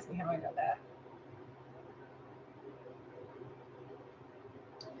 Don't ask me how I know that.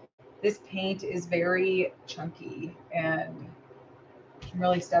 This paint is very chunky and I'm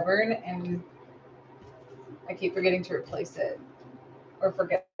really stubborn and I keep forgetting to replace it. Or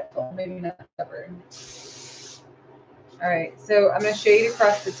forgetful, maybe not stubborn. All right, so I'm going to shade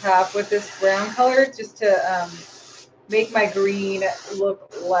across the top with this brown color just to make my green look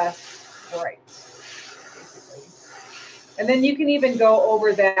less bright, basically. And then you can even go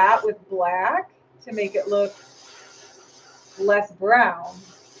over that with black to make it look less brown.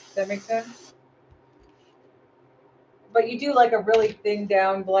 Does that make sense? But you do like a really thin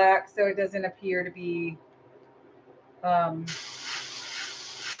down black so it doesn't appear to be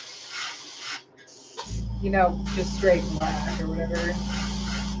you know, just straight black or whatever.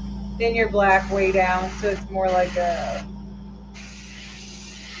 Thin your black way down so it's more like a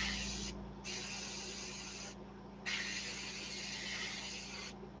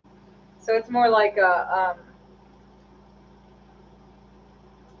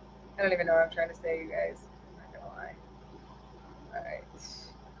I don't even know what I'm trying to say, you guys. I'm not gonna lie. All right.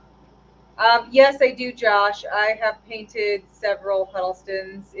 Yes, I do, Josh. I have painted several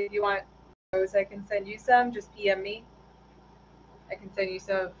Huddlestons. If you want those, I can send you some. Just PM me. I can send you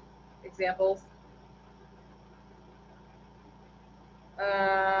some examples. Do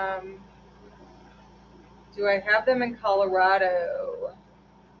I have them in Colorado?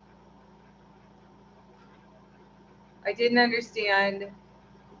 I didn't understand.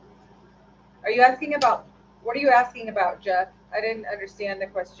 Are you asking about, what are you asking about, Jeff? I didn't understand the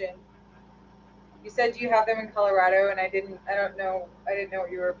question. You said you have them in Colorado, and I didn't know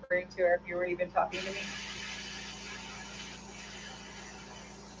what you were referring to, or if you were even talking to me.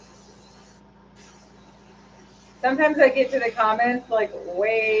 Sometimes I get to the comments like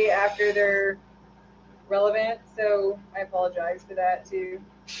way after they're relevant, so I apologize for that too.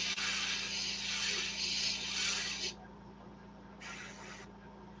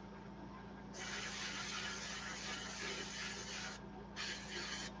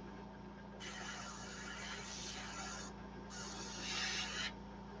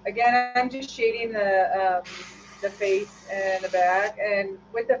 Again, I'm just shading the face and the back, and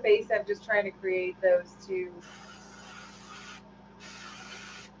with the face, I'm just trying to create those two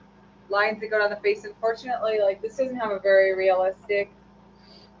lines that go down the face. Unfortunately, like this doesn't have a very realistic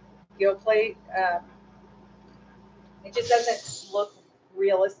gill plate. It just doesn't look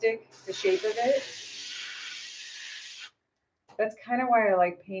realistic, the shape of it. That's kind of why I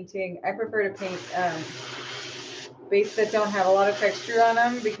like painting. I prefer to paint bases that don't have a lot of texture on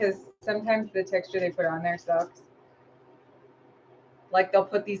them because sometimes the texture they put on there sucks. Like they'll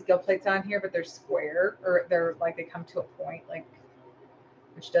put these gill plates on here, but they're square or they're like they come to a point, like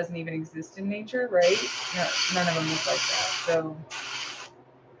which doesn't even exist in nature, right? No, none of them look like that. So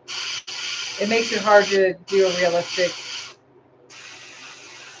it makes it hard to do a realistic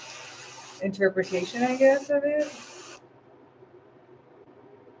interpretation, I guess, of it.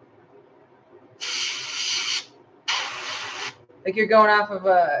 Like you're going off of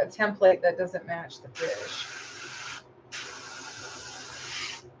a template that doesn't match the fish.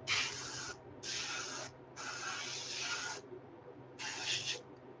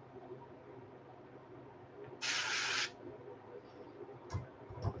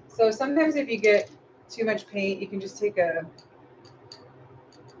 So sometimes if you get too much paint, you can just take you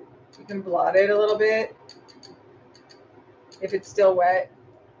can blot it a little bit if it's still wet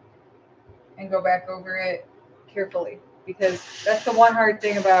and go back over it carefully, because that's the one hard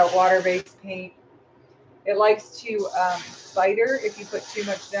thing about water-based paint. It likes to spider if you put too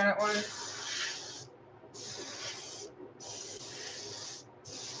much down at once.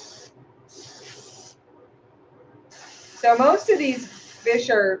 So most of these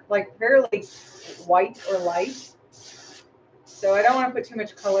fish are like fairly white or light. So I don't want to put too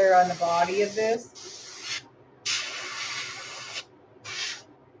much color on the body of this.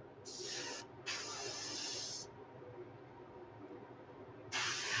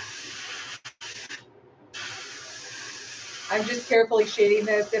 I'm just carefully shading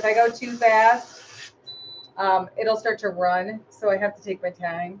this. If I go too fast, it'll start to run. So I have to take my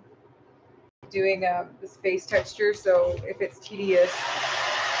time doing this face texture. So if it's tedious,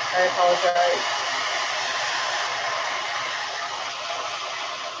 I apologize.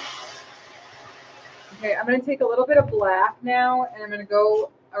 Okay, I'm going to take a little bit of black now, and I'm going to go,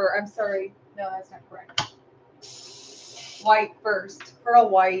 or I'm sorry, no, that's not correct. White first, pearl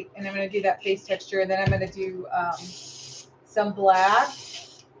white, and I'm going to do that face texture, and then I'm going to do some black.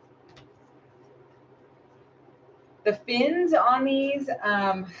 The fins on these,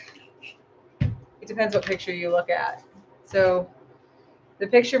 it depends what picture you look at. So the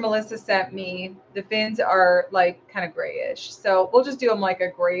picture Melissa sent me, the fins are like kind of grayish. So we'll just do them like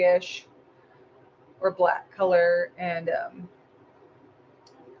a grayish or black color, and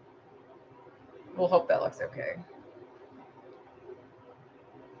we'll hope that looks okay.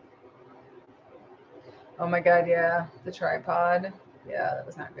 Oh my God, yeah, the tripod. Yeah, that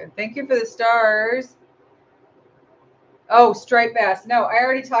was not good. Thank you for the stars. Oh, striped bass. No, I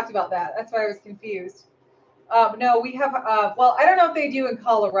already talked about that. That's why I was confused. No, we have, well, I don't know if they do in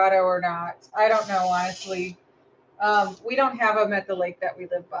Colorado or not. I don't know, honestly. We don't have them at the lake that we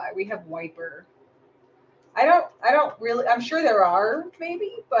live by. We have wiper. I don't really, I'm sure there are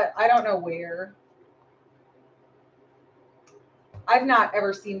maybe, but I don't know where. I've not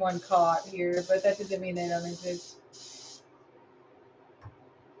ever seen one caught here, but that doesn't mean they don't exist.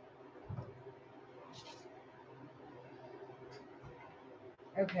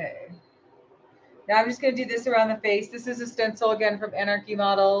 Okay. Now I'm just going to do this around the face. This is a stencil again from Anarchy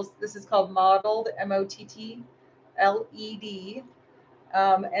Models. This is called Mottled, Mottled.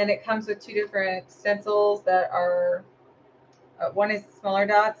 And it comes with two different stencils that are, one is smaller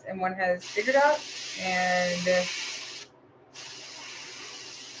dots and one has bigger dots. And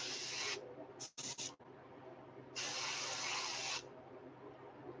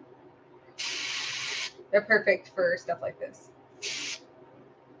they're perfect for stuff like this.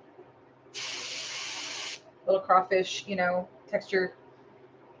 Little crawfish, you know, texture.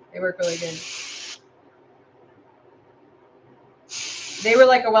 They work really good. They were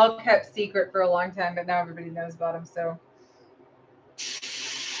like a well-kept secret for a long time, but now everybody knows about them. So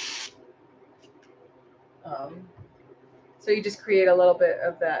you just create a little bit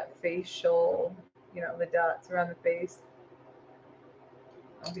of that facial, you know, the dots around the face.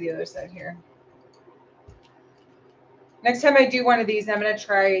 I'll do the other side here. Next time I do one of these, I'm going to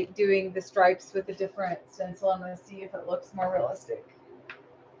try doing the stripes with a different stencil. I'm going to see if it looks more realistic.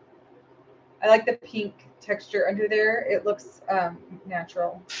 I like the pink texture under there. It looks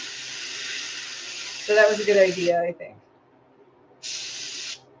natural. So that was a good idea, I think.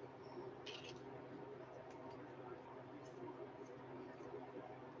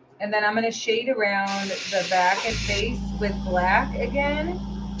 And then I'm going to shade around the back and face with black again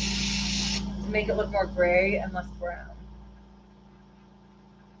to make it look more gray and less brown.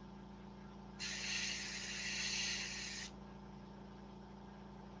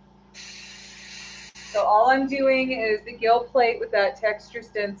 So all I'm doing is the gill plate with that texture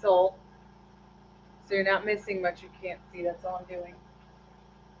stencil. So you're not missing much. You can't see. That's all I'm doing.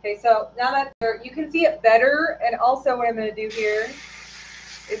 Okay, so now that you can see it better. And also what I'm going to do here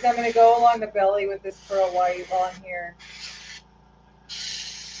is I'm going to go along the belly with this pearl white while I'm here.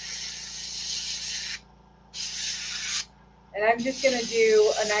 And I'm just going to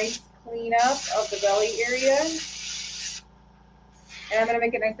do a nice cleanup of the belly area. And I'm going to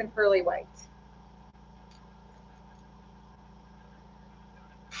make it nice and pearly white.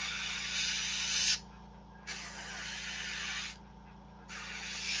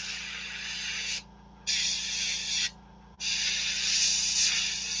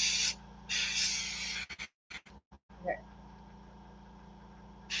 Okay.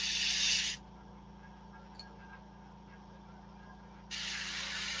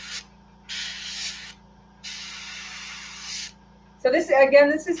 So this, again,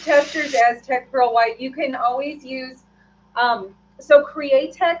 this is Tester's Aztec Pearl White. You can always use, so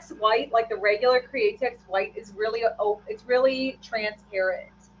Createx White, like the regular Createx White, is really, it's really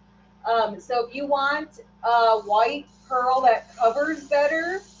transparent. So if you want a white pearl that covers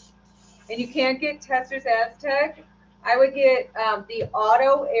better, and you can't get Tester's Aztec, I would get the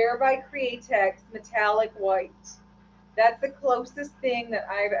Auto Air by Createx Metallic White. That's the closest thing that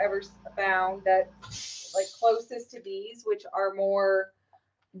I've ever found that's like closest to these, which are more,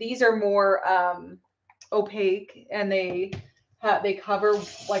 these are more opaque, and they cover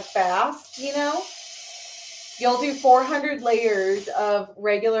like fast, you know. You'll do 400 layers of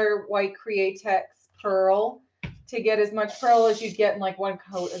regular white Createx pearl to get as much pearl as you'd get in like one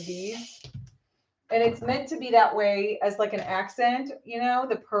coat of these. And it's meant to be that way as like an accent, you know,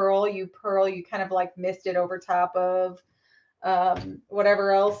 the pearl, you kind of like mist it over top of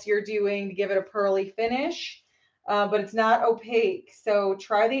whatever else you're doing to give it a pearly finish. But it's not opaque. So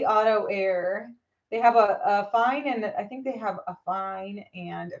try the Auto Air. They have a fine, and I think they have a fine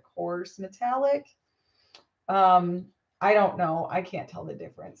and a coarse metallic. I don't know. I can't tell the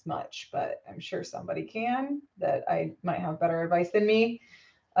difference much, but I'm sure somebody can that I might have better advice than me.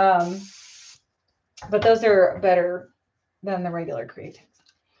 But those are better than the regular creatines.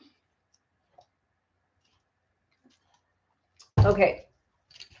 Okay,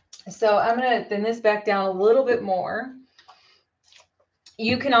 so I'm going to thin this back down a little bit more.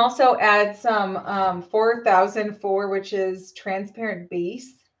 You can also add some 4004, which is transparent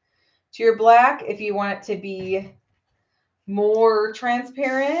base, to your black if you want it to be more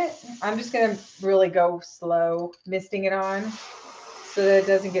transparent. I'm just going to really go slow, misting it on so that it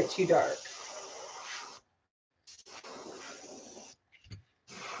doesn't get too dark.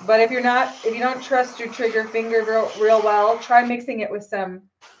 But if you don't trust your trigger finger real well, try mixing it with some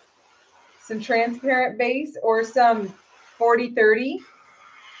transparent base or some 40-30,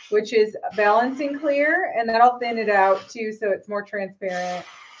 which is balancing clear, and that'll thin it out too so it's more transparent.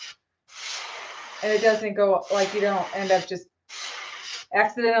 And it doesn't go like you don't end up just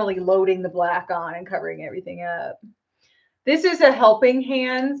accidentally loading the black on and covering everything up. This is a helping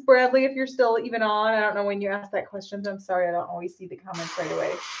hands, Bradley, if you're still even on. I don't know when you asked that question, so I'm sorry I don't always see the comments right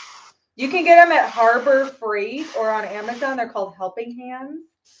away. You can get them at Harbor Freight or on Amazon. They're called helping hands.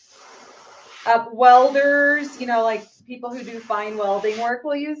 Welders, you know, like people who do fine welding work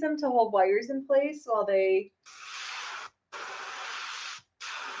will use them to hold wires in place while they...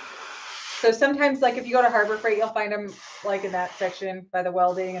 So sometimes, like if you go to Harbor Freight, you'll find them like in that section by the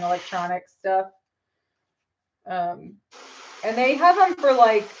welding and electronics stuff. And they have them for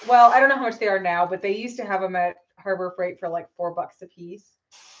like, well, I don't know how much they are now, but they used to have them at Harbor Freight for like $4 a piece.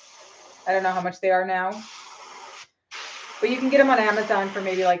 I don't know how much they are now. But you can get them on Amazon for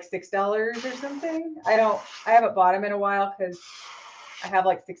maybe like $6 or something. I haven't bought them in a while because I have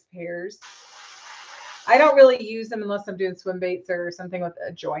like 6 pairs. I don't really use them unless I'm doing swim baits or something with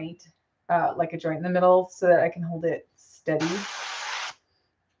a joint, like a joint in the middle so that I can hold it steady.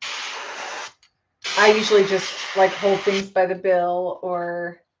 I usually just like hold things by the bill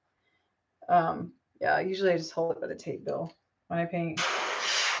or, yeah, usually I just hold it by the tape bill when I paint.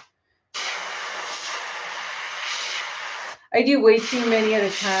 I do way too many at a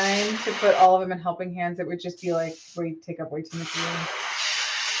time to put all of them in helping hands. It would just be like, we take up way too much room.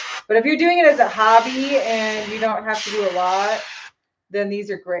 But if you're doing it as a hobby and you don't have to do a lot, then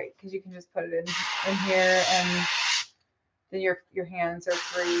these are great because you can just put it in here and then your hands are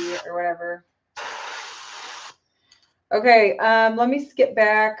free or whatever. Okay, let me skip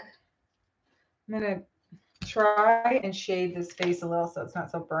back. I'm gonna try and shade this face a little so it's not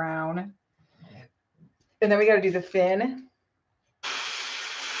so brown. And then we got to do the fin.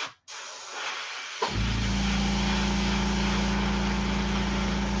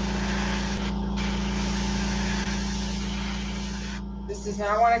 This does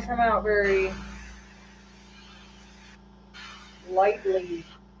not want to come out very lightly.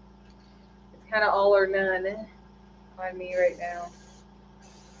 It's kind of all or none on me right now.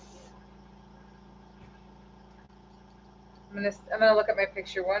 I'm gonna look at my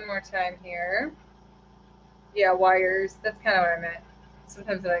picture one more time here. Yeah, wires. That's kind of what I meant.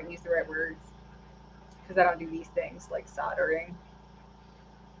 Sometimes I don't use the right words because I don't do these things like soldering.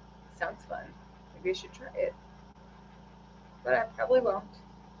 Sounds fun. Maybe I should try it, but I probably won't.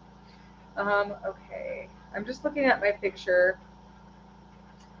 Okay. I'm just looking at my picture.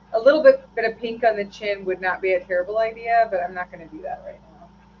 A little bit of pink on the chin would not be a terrible idea, but I'm not going to do that right now.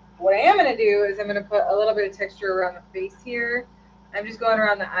 What I am going to do is I'm going to put a little bit of texture around the face here. I'm just going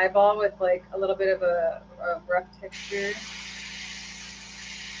around the eyeball with like a little bit of a rough texture.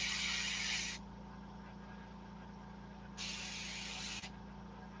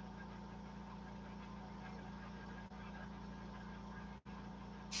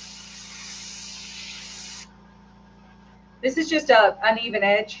 This is just an uneven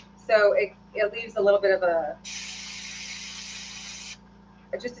edge, so it leaves a little bit of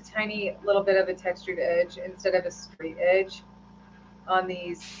just a tiny little bit of a textured edge instead of a straight edge on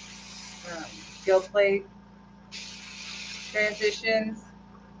these gill plate transitions.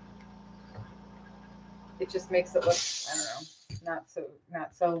 It just makes it look, I don't know,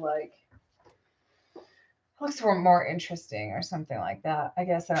 not so like, looks more interesting or something like that. I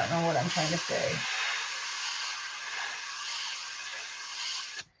guess I don't know what I'm trying to say.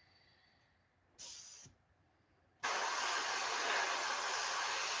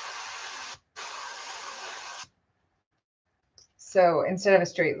 So instead of a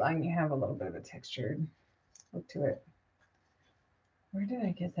straight line, you have a little bit of a textured look to it. Where did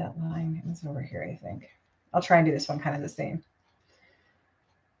I get that line? It was over here, I think. I'll try and do this one kind of the same.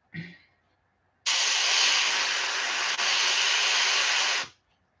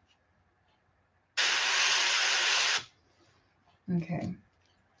 Okay.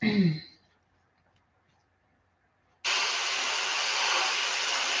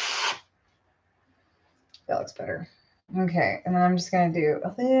 That looks better. Okay, and then I'm just going to do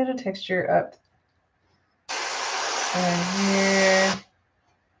a little texture up and here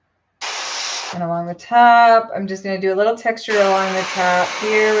and along the top. I'm just going to do a little texture along the top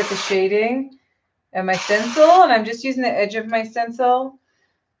here with the shading and my stencil, and I'm just using the edge of my stencil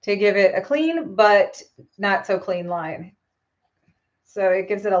to give it a clean but not so clean line. So it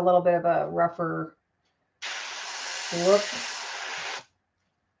gives it a little bit of a rougher look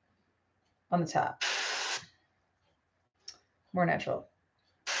on the top. More natural.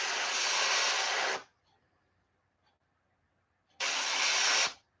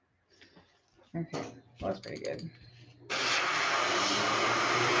 Okay, well, that's pretty good.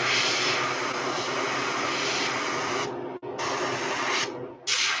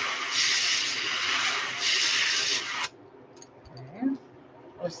 Okay.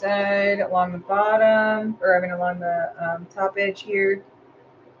 Other side, along the bottom, or I mean along the top edge here.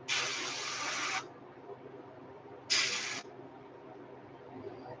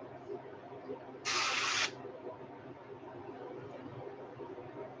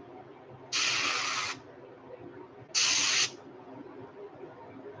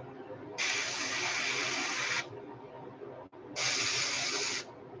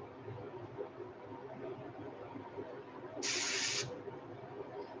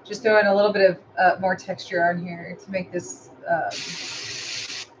 Just throwing a little bit of more texture on here to make this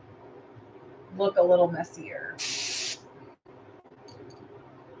look a little messier.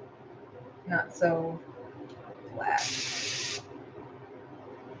 Not so flat.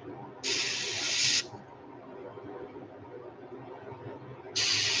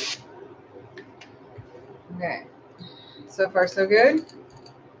 Okay, so far so good.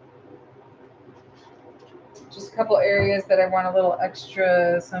 Just a couple areas that I want a little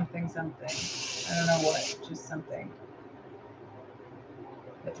extra something. I don't know what, just something.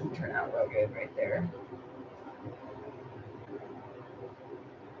 That didn't turn out real good right there.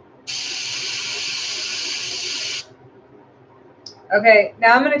 Okay,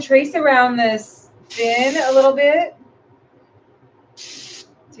 now I'm going to trace around this fin a little bit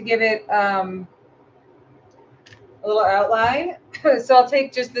to give it a little outline. So I'll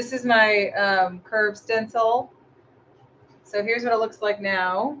take this is my curved stencil. So here's what it looks like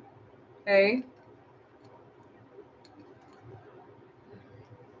now. Okay.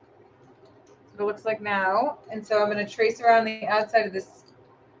 What it looks like now. And so I'm going to trace around the outside of this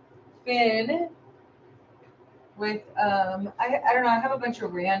fin with, I don't know, I have a bunch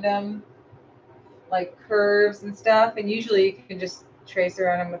of random like curves and stuff. And usually you can just trace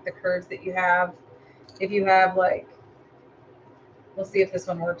around them with the curves that you have. If you have like, we'll see if this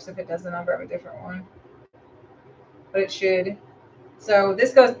one works. If it doesn't, I'll grab a different one. But it should. So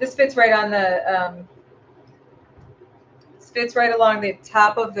this fits right on the, fits right along the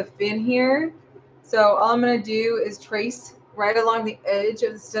top of the fin here. So all I'm going to do is trace right along the edge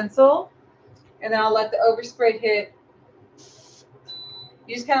of the stencil, and then I'll let the overspray hit.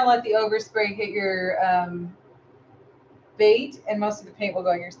 You just kind of let the overspray hit your bait, and most of the paint will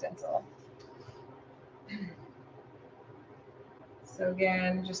go in your stencil. So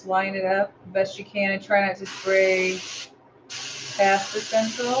again, just line it up the best you can and try not to spray past the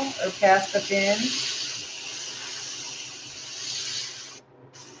stencil or past the fin.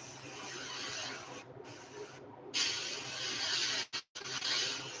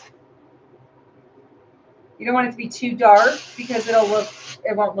 You don't want it to be too dark because it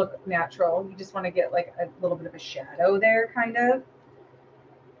won't look natural. You just want to get like a little bit of a shadow there, kind of.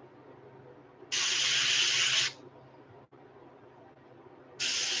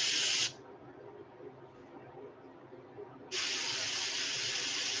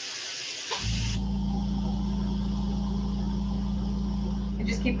 And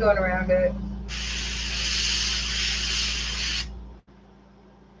just keep going around it.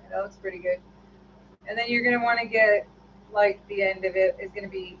 That looks pretty good. And then you're going to want to get like the end of it is going to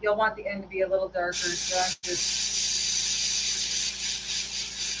be, you'll want the end to be a little darker. So I'm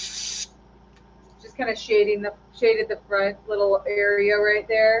just kind of shaded the front little area right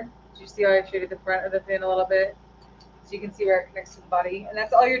there. Do you see how I shaded the front of the fin a little bit? So you can see where it connects to the body. And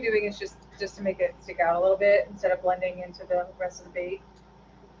that's all you're doing is just to make it stick out a little bit instead of blending into the rest of the bait.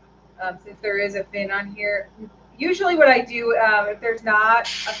 Since there is a fin on here, usually what I do if there's not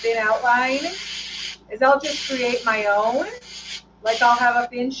a fin outline is I'll just create my own. Like I'll have a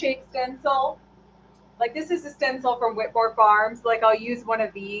fin shaped stencil. Like this is a stencil from Whitmore Farms. Like I'll use one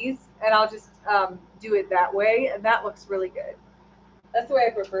of these and I'll just do it that way, and that looks really good. That's the way I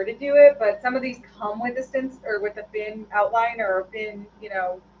prefer to do it. But some of these come with a stencil or with a thin outline or a thin,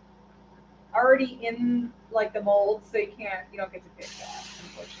 already in like the mold, so you don't get to pick that,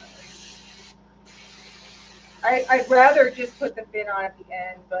 unfortunately. I'd rather just put the fin on at the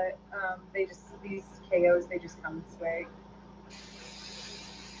end, but these KOs, they just come this way.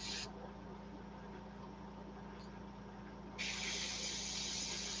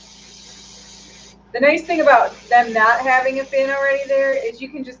 The nice thing about them not having a fin already there is you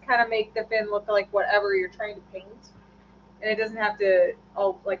can just kind of make the fin look like whatever you're trying to paint, and it doesn't have to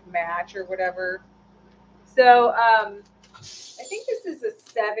all like match or whatever. So I think this is a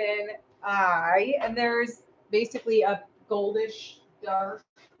 7i, and there's basically a goldish dark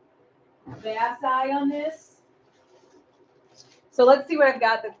bass eye on this. So let's see what I've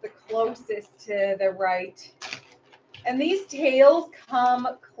got that's the closest to the right. And these tails come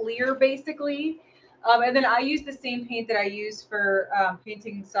clear basically. And then I use the same paint that I use for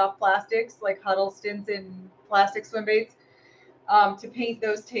painting soft plastics like Huddleston's and plastic swim baits to paint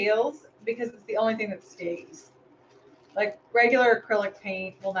those tails because it's the only thing that stays. Like regular acrylic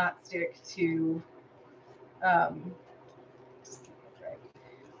paint will not stick to,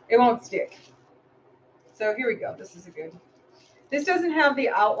 it won't stick. So here we go. This is a good. This doesn't have the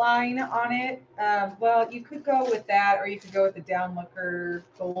outline on it. Well, you could go with that, or you could go with the Downlooker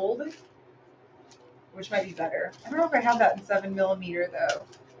Gold, which might be better. I don't know if I have that in 7mm though.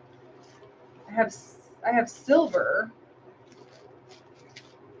 I have silver.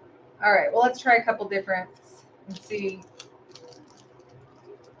 All right. Well, let's try a couple differents and see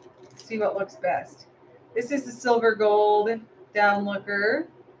what looks best. This is the silver gold Downlooker.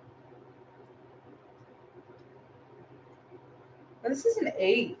 Oh, this is an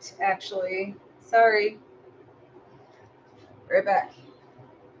 8, actually. Sorry. Right back.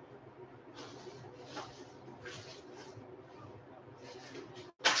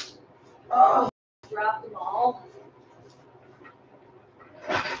 Oh, dropped them all.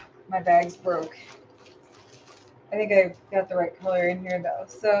 My bag's broke. I think I got the right color in here though.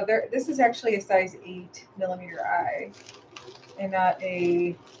 So this is actually a size 8mm eye, and not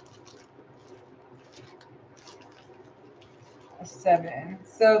a 7.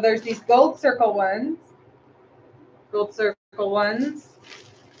 So there's these gold circle ones,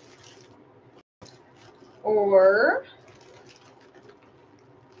 or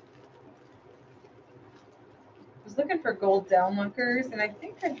I was looking for gold Downlookers, and I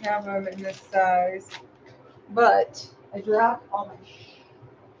think I have them in this size, but I dropped all my.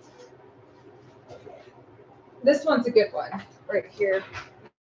 This one's a good one right here.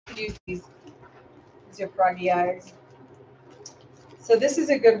 Use these are froggy eyes. So this is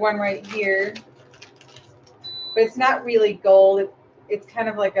a good one right here, but it's not really gold. It's kind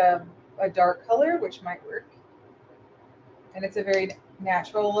of like a dark color, which might work. And it's a very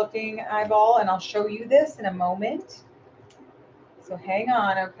natural looking eyeball, and I'll show you this in a moment. So hang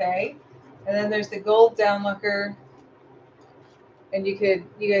on, okay? And then there's the gold Downlooker, and you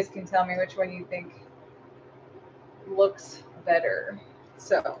guys can tell me which one you think looks better.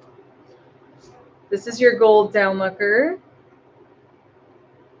 So this is your gold Downlooker,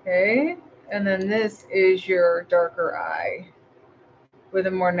 okay? And then this is your darker eye with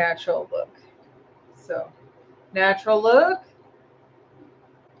a more natural look. So natural look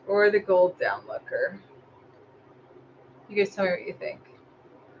or the gold Downlooker. You guys tell me what you think.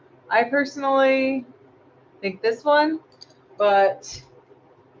 I personally think this one, but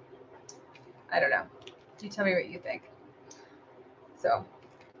I don't know. You tell me what you think. So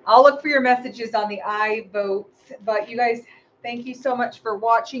I'll look for your messages on the eye votes, but you guys, thank you so much for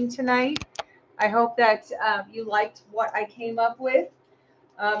watching tonight. I hope that you liked what I came up with.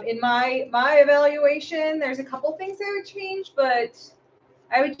 In my evaluation, there's a couple things I would change, but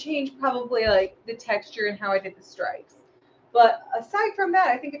I would change probably like the texture and how I did the stripes. But aside from that,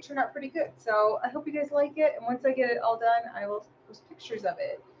 I think it turned out pretty good. So I hope you guys like it. And once I get it all done, I will post pictures of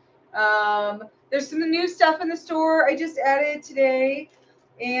it. There's some new stuff in the store I just added today,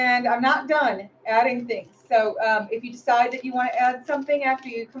 and I'm not done adding things. So if you decide that you want to add something after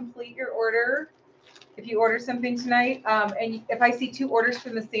you complete your order, if you order something tonight, and if I see 2 orders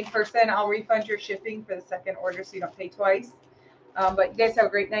from the same person, I'll refund your shipping for the second order so you don't pay twice. But you guys have a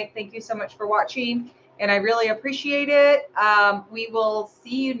great night. Thank you so much for watching, and I really appreciate it. We will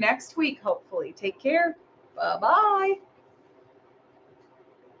see you next week, hopefully. Take care. Bye-bye.